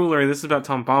tomfoolery. This is about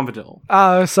Tom Bombadil.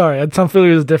 Oh, sorry.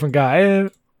 Tomfoolery is a different guy.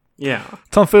 Yeah.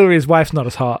 Tomfoolery's wife's not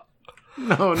as hot.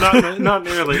 No, not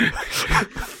nearly.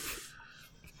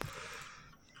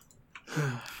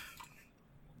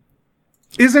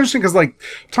 It's interesting because like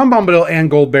Tom Bombadil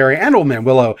and Goldberry and Old Man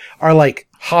Willow are like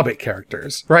Hobbit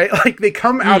characters, right? Like they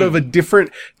come out of a different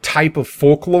type of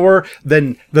folklore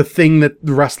than the thing that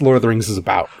the rest of Lord of the Rings is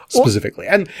about specifically.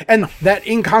 And that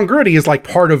incongruity is like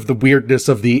part of the weirdness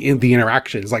of the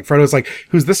interactions. Like Frodo's like,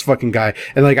 who's this fucking guy?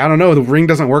 And like, I don't know, the ring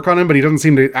doesn't work on him, but he doesn't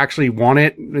seem to actually want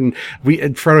it. And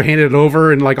Frodo handed it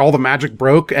over and like all the magic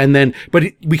broke. And then, but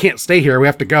we can't stay here. We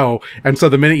have to go. And so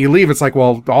the minute you leave, it's like,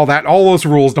 well, all those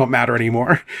rules don't matter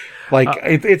anymore. Like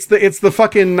it's the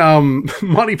fucking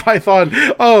Monty Python.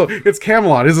 Oh, it's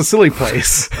Camelot. It's a silly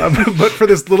place, but for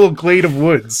this little glade of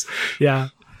woods. Yeah,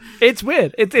 it's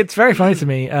weird. It's very funny to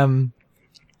me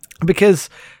because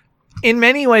in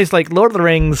many ways, like Lord of the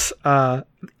Rings,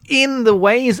 in the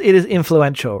ways it is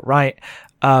influential, right?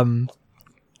 There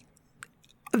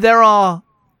are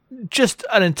just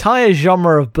an entire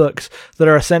genre of books that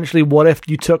are essentially what if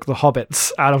you took the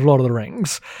hobbits out of Lord of the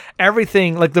Rings.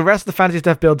 Everything, like the rest of the fantasy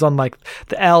stuff builds on like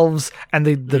the elves and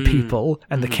the people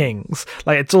and the kings.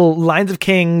 Like it's all lines of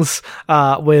kings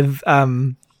with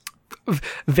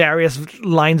various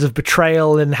lines of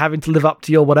betrayal and having to live up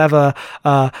to your whatever.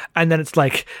 And then it's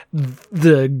like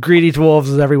the greedy dwarves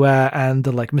is everywhere and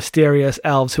the like mysterious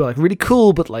elves who are like really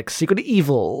cool but like secretly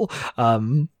evil.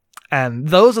 And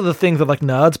those are the things that like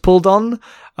nerds pulled on.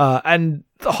 And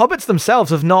the hobbits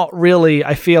themselves have not really,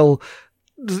 I feel,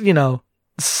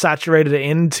 saturated it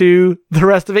into the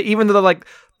rest of it, even though they're like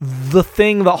the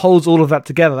thing that holds all of that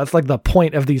together. That's like the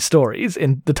point of these stories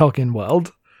in the Tolkien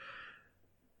world.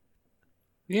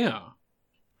 Yeah.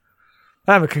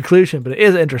 I have a conclusion, but it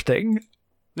is interesting.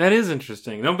 That is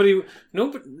interesting. Nobody,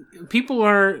 people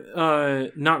are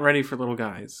not ready for little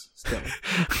guys still.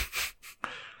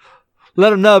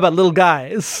 Let them know about little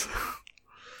guys.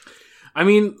 I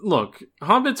mean, look,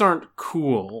 hobbits aren't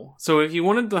cool. So if you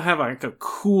wanted to have like a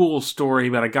cool story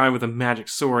about a guy with a magic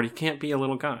sword, he can't be a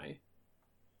little guy.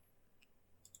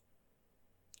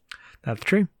 That's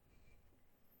true.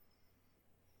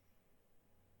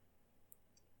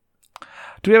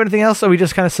 Do we have anything else? Or are we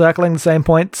just kind of circling the same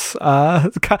points?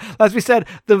 As we said,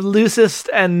 the loosest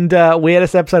and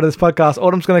weirdest episode of this podcast,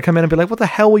 Autumn's going to come in and be like, what the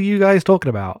hell were you guys talking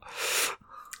about?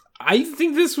 I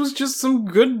think this was just some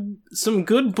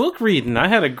good book reading. I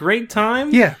had a great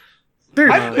time. Yeah.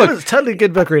 It was totally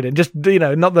good book reading. Just,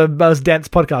 not the most dense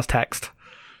podcast text.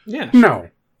 Yeah. Sure. No.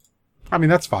 I mean,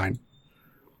 that's fine.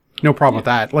 No problem with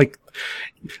that. Like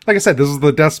I said, this is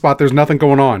the death spot. There's nothing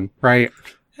going on, right?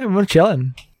 Yeah, we're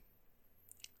chilling.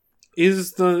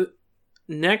 Is the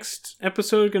next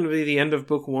episode going to be the end of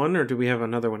book 1, or do we have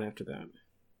another one after that?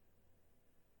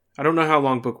 I don't know how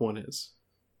long book 1 is.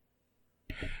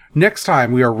 Next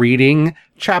time, we are reading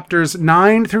chapters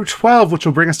 9 through 12, which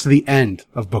will bring us to the end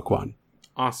of book 1.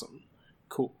 Awesome.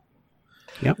 Cool.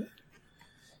 Yep.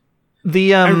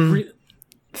 The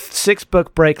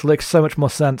 6-book break makes so much more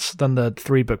sense than the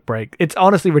 3-book break. It's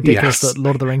honestly ridiculous that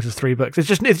Lord of the Rings is 3 books. It's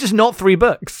just not 3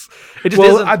 books. It just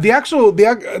isn't.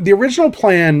 The original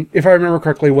plan, if I remember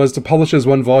correctly, was to publish as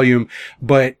 1 volume,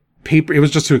 but paper, it was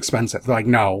just too expensive. They're like,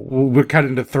 no, we'll cut it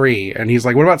into 3. And he's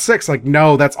like, what about 6? Like,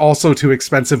 no, that's also too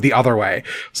expensive the other way.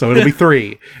 So it'll be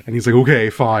 3. And he's like, okay,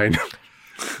 fine.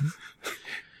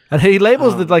 And he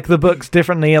labels the books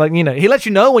differently. Like, he lets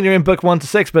you know when you're in book 1 to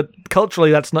 6, but culturally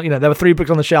that's not, there were 3 books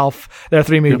on the shelf. There are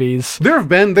 3 movies. Yep.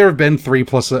 There have been 3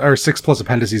 plus or 6 plus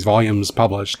appendices volumes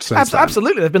published since then.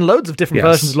 Absolutely. There've been loads of different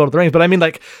versions of Lord of the Rings, but I mean,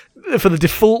 like, for the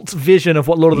default vision of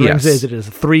what Lord of the Rings is, it is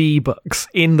 3 books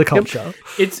in the culture. Yep.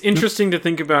 It's interesting to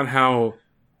think about how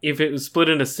if it was split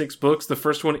into 6 books, the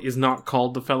first one is not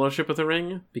called The Fellowship of the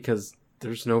Ring because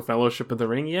there's no Fellowship of the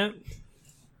Ring yet.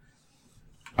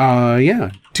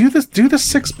 Yeah. Do the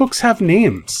 6 books have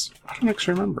names? I don't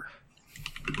actually remember.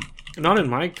 Not in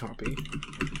my copy.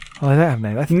 Oh, they have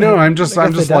names. I'm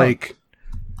just like,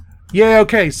 yeah,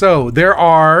 okay. So there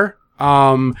are,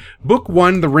 book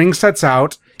 1, the ring sets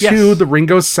out. 2, the ring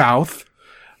goes south.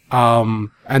 And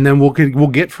then we'll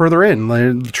get further in.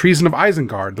 The treason of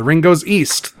Isengard. The ring goes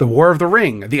east. The War of the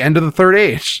Ring. The end of the Third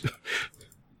Age.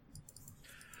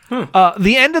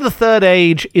 The End of the Third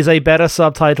Age is a better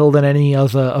subtitle than any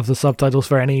other of the subtitles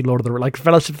for any Lord of the Rings. Like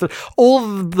Fellowship, all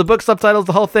the book subtitles,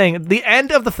 the whole thing. The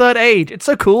End of the Third Age. It's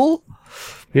so cool.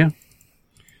 Yeah.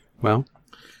 Well,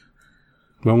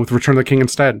 went with Return of the King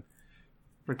instead.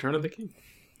 Return of the King.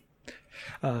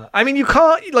 I mean, you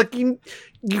can't you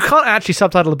can't actually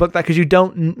subtitle the book that because you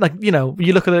don't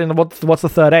you look at it and what's the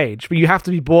Third Age, but you have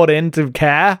to be bought in to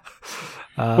care.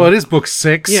 Well, it is book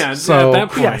 6. Yeah, so at that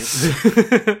point.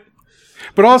 Yes.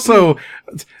 But also,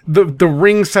 the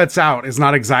ring sets out is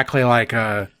not exactly like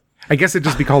a... I guess it'd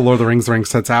just be called Lord of the Rings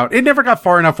Sets Out. It never got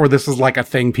far enough where this was like a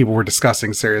thing people were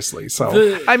discussing seriously,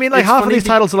 so... I mean, like, half of these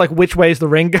titles are like, which way is the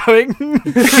ring going?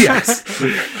 Yes.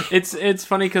 It's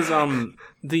funny because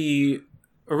the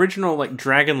original, like,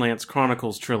 Dragonlance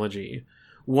Chronicles trilogy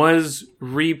was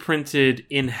reprinted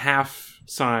in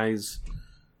half-size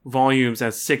volumes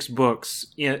as 6 books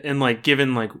and like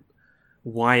given like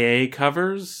YA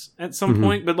covers at some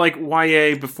point, but like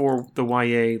YA before the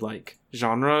YA like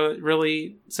genre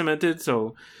really cemented,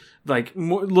 so like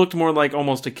looked more like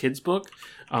almost a kid's book.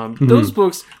 Those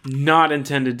books not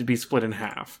intended to be split in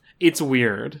half. It's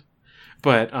weird,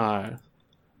 but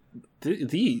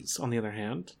these on the other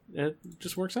hand, it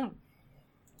just works out.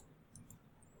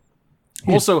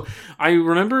 Also, I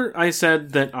remember I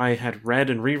said that I had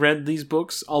read and reread these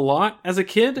books a lot as a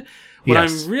kid. What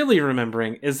I'm really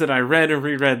remembering is that I read and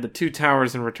reread The Two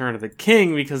Towers and Return of the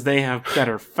King because they have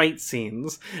better fight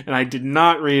scenes. And I did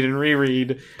not read and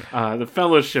reread The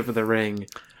Fellowship of the Ring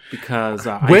because...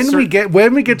 when we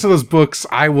get to those books,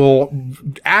 I will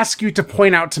ask you to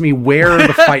point out to me where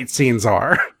the fight scenes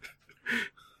are.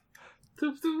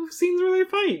 The scenes where they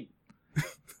fight.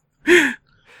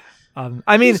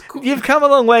 I mean, you've come a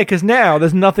long way because now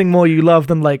there's nothing more you love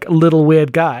than like little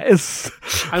weird guys.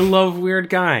 I love weird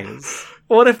guys.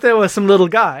 What if there were some little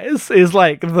guys? Is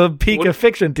like the peak of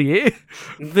fiction to you?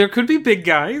 There could be big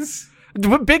guys.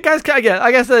 Big guys, I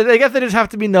guess they just have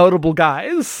to be notable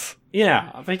guys.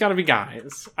 Yeah, they gotta be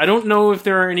guys. I don't know if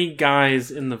there are any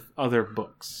guys in the other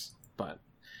books, but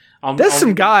there's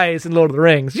some guys in Lord of the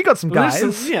Rings. You got some guys.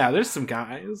 There's some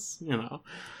guys.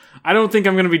 I don't think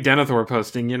I'm going to be Denethor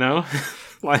posting,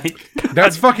 like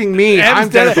that's fucking me. I'm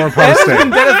Denethor posting. I've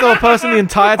been Denethor posting the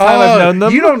entire time I've known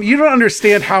them. You don't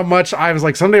understand how much I was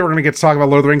like. Someday we're going to get to talk about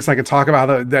Lord of the Rings, and I can talk about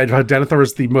how Denethor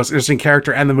is the most interesting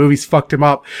character, and the movies fucked him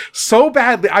up so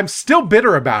badly. I'm still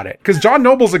bitter about it because John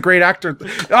Noble's a great actor.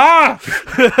 Well,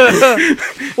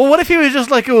 what if he was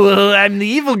just like, I'm the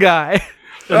evil guy,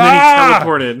 and then he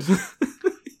teleported?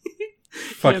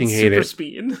 Fucking hate super it.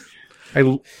 Speed.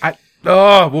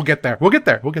 We'll get there. We'll get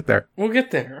there. We'll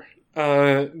get there.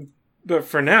 But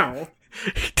for now,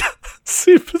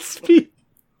 super speed.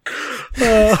 He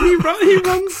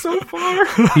runs so far.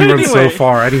 He runs so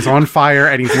far, and he's on fire,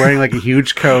 and he's wearing like a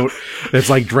huge coat that's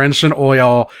like drenched in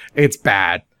oil. It's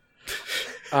bad.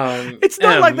 It's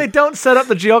not like they don't set up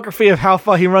the geography of how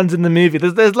far he runs in the movie.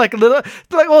 There's like a little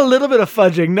bit of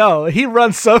fudging. No, he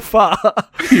runs so far.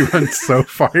 He runs so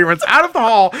far. He runs out of the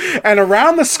hall and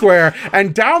around the square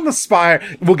and down the spire.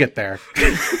 We'll get there.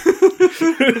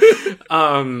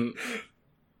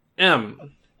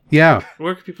 Yeah.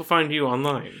 Where can people find you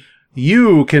online?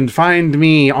 You can find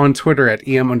me on Twitter at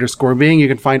EM_being. You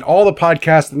can find all the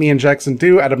podcasts that me and Jackson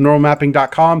do at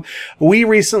abnormalmapping.com. We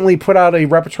recently put out a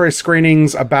repertory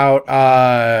screenings about,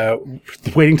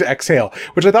 Waiting to Exhale,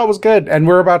 which I thought was good. And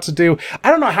we're about to do,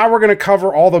 I don't know how we're going to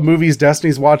cover all the movies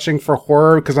Destiny's watching for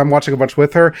horror, because I'm watching a bunch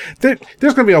with her. There's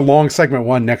going to be a long segment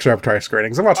 1 next repertory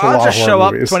screenings. I'm watching a lot of horror movies.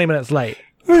 I'll just show up 20 minutes late.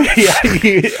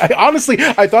 Honestly,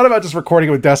 I thought about just recording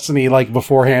it with Destiny like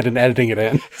beforehand and editing it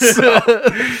in. So.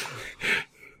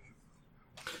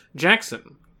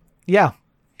 Jackson. Yeah.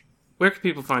 Where can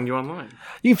people find you online?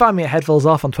 You can find me at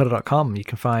headfullsoff on twitter.com. You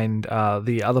can find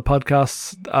the other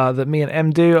podcasts that me and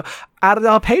Em do at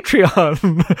our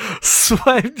Patreon. So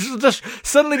I just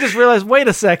suddenly realized, wait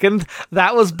a second,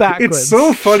 that was backwards. It's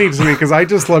so funny to me because I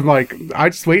just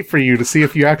wait for you to see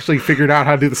if you actually figured out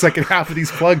how to do the second half of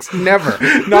these plugs. Never.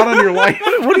 Not on your life.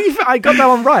 What do you I got that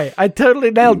one right. I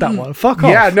totally nailed that one. Fuck off.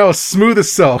 Yeah, no, smooth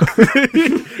as silk.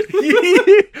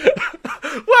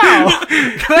 Wow.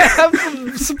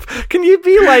 Can you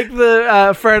be like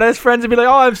the Frodo's friends and be like,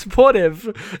 oh, I'm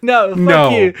supportive? No,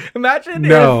 fuck you. Imagine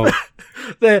if we're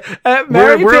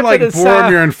like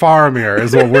Boromir and Faramir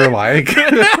is what we're like.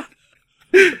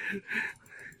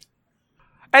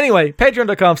 Anyway,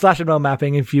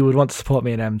 patreon.com/abnormalmapping if you would want to support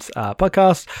me and Em's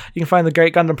podcast. You can find the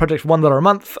Great Gundam Project for $1 a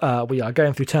month. We are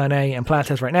going through Turn A and Planet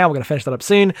Test right now. We're going to finish that up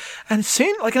soon. And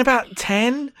soon, like in about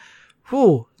 10...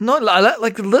 Ooh, not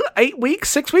like a little 8 weeks,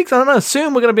 6 weeks. I don't know.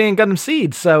 Soon we're going to be in Gundam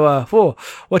Seed, so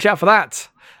watch out for that.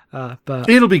 But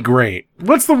it'll be great.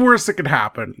 What's the worst that could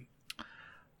happen?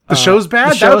 The show's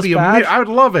bad. That would be bad. I would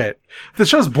love it. If the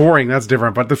show's boring, that's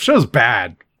different. But the show's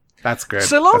bad, that's good.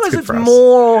 So long as it's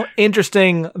more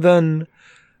interesting than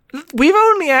we've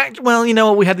only well, you know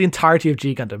what? We had the entirety of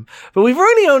G Gundam, but we've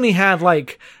only had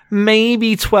like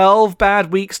maybe 12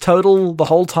 bad weeks total the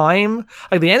whole time.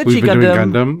 Like the Energy We've been doing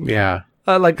Gundam, yeah.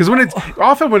 Because when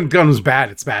Gundam's bad,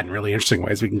 it's bad in really interesting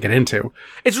ways we can get into.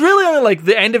 It's really only like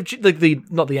the end of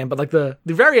not the end, but like the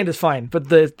very end is fine. But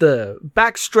the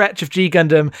back stretch of G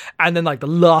Gundam and then like the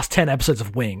last 10 episodes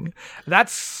of Wing,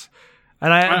 that's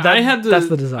that's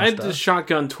the disaster. I had to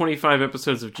shotgun 25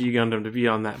 episodes of G Gundam to be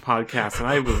on that podcast, and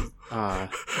I was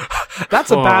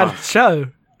that's a bad show.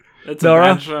 It's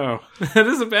Nora. A bad show. That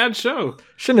is a bad show.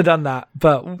 Shouldn't have done that,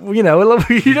 but you know,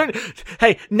 you don't.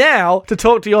 Hey, now to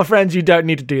talk to your friends, you don't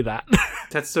need to do that.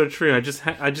 That's so true. I just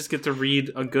get to read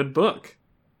a good book.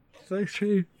 So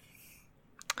true.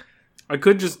 I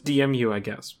could just DM you, I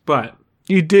guess, but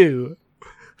you do.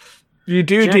 You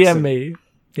do Jackson, DM me.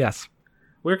 Yes.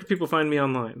 Where can people find me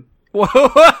online? Whoa.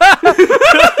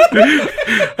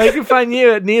 I can find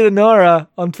you at Neither Nora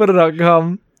on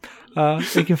twitter.com.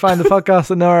 You can find the podcast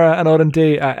that Nora and Auden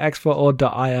do at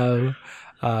exportord.io,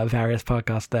 various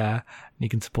podcasts there. You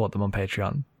can support them on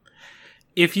Patreon.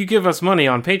 If you give us money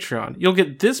on Patreon, you'll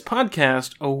get this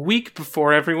podcast a week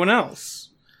before everyone else.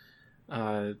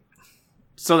 So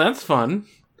that's fun.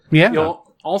 Yeah.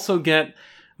 You'll also get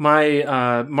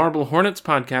my Marble Hornets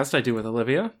podcast I do with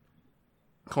Olivia,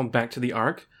 called Back to the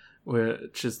Ark,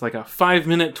 which is like a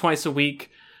 5-minute twice a week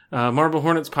Marble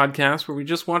Hornets podcast where we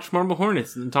just watch Marble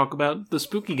Hornets and talk about the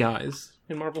spooky guys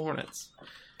in Marble Hornets.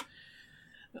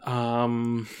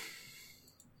 I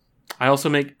also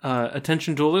make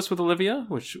Attention Duelist with Olivia,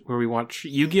 where we watch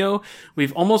Yu-Gi-Oh!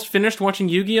 We've almost finished watching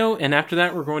Yu-Gi-Oh! And after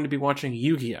that we're going to be watching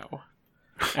Yu-Gi-Oh!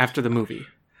 After the movie.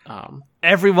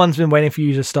 Everyone's been waiting for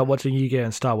you to stop watching Yu-Gi-Oh!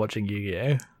 And start watching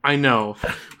Yu-Gi-Oh! I know.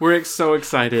 We're so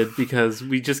excited because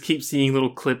we just keep seeing little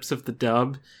clips of the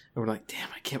dub. And we're like, damn,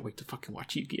 I can't wait to fucking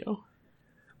watch Yu-Gi-Oh!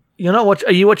 You're not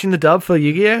Are you watching the dub for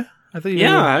Yu-Gi-Oh? I thought you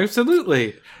were.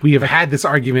 Absolutely. We have had this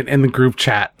argument in the group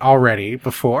chat already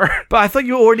before. But I thought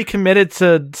you were already committed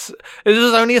to... This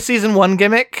was only a season 1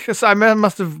 gimmick? So I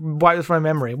must have wiped this from my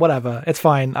memory. Whatever. It's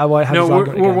fine. I won't have this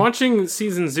argument again. We're watching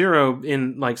season 0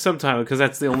 in like subtitle because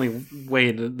that's the only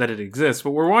way that it exists.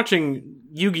 But we're watching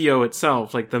Yu-Gi-Oh!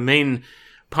 Itself, like the main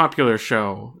popular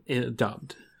show,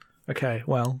 dubbed. Okay,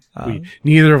 well...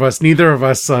 neither of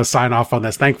us sign off on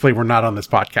this. Thankfully, we're not on this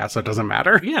podcast, so it doesn't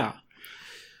matter. Yeah.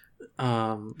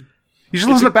 You should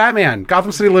listen to Batman.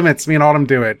 Gotham City Limits. Me and Autumn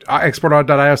do it.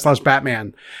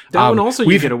 Export.io/Batman. That one also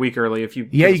you get a week early if you.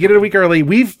 Yeah, you get it a week early.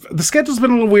 The schedule's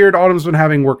been a little weird. Autumn's been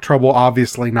having work trouble.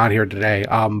 Obviously, not here today.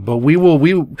 But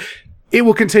it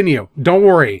will continue. Don't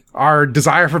worry. Our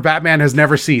desire for Batman has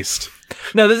never ceased.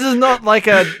 No, this is not like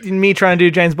a me trying to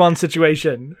do James Bond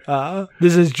situation.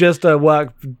 This is just a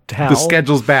work hell. The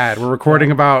schedule's bad. We're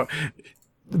recording about.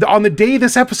 On the day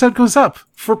this episode goes up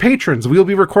for patrons, we'll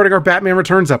be recording our Batman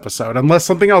Returns episode, unless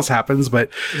something else happens. But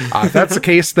if that's the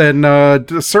case, then a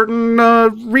certain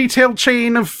retail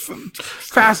chain of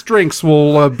fast drinks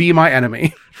will be my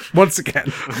enemy once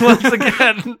again. Once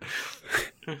again.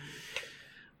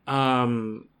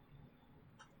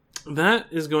 That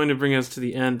is going to bring us to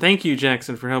the end. Thank you,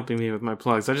 Jackson, for helping me with my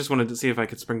plugs. I just wanted to see if I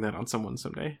could spring that on someone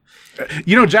someday.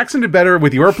 Jackson did better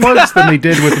with your plugs than they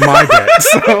did with my bit.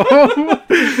 So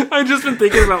I've just been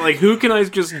thinking about, who can I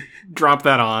just drop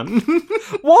that on?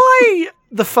 Why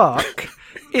the fuck?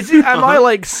 Am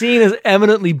I, seen as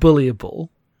eminently bullyable?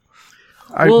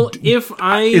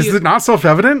 Is it not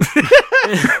self-evident?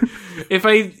 If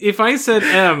I said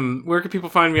where can people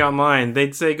find me online?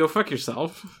 They'd say go fuck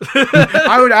yourself.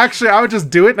 I would just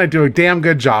do it, and I'd do a damn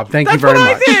good job. Thank you very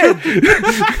much.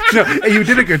 No, you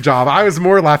did a good job. I was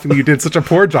more laughing you did such a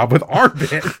poor job with our bit.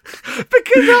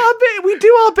 Because we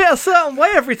do our bit a certain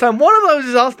way every time. One of those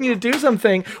is asking you to do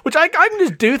something, which I can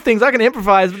just do things, I can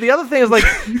improvise, but the other thing is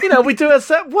we do a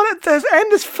set.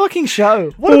 End this fucking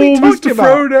show. What are we talking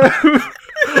about? Frodo.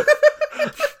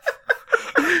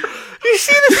 You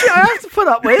see the shit I have to put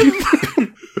up with?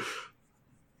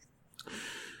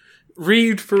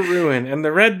 Read for Ruin and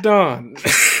the Red Dawn.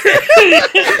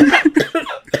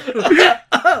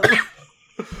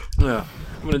 Yeah,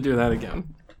 I'm going to do that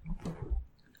again.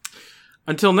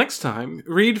 Until next time,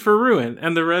 read for Ruin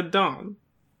and the Red Dawn.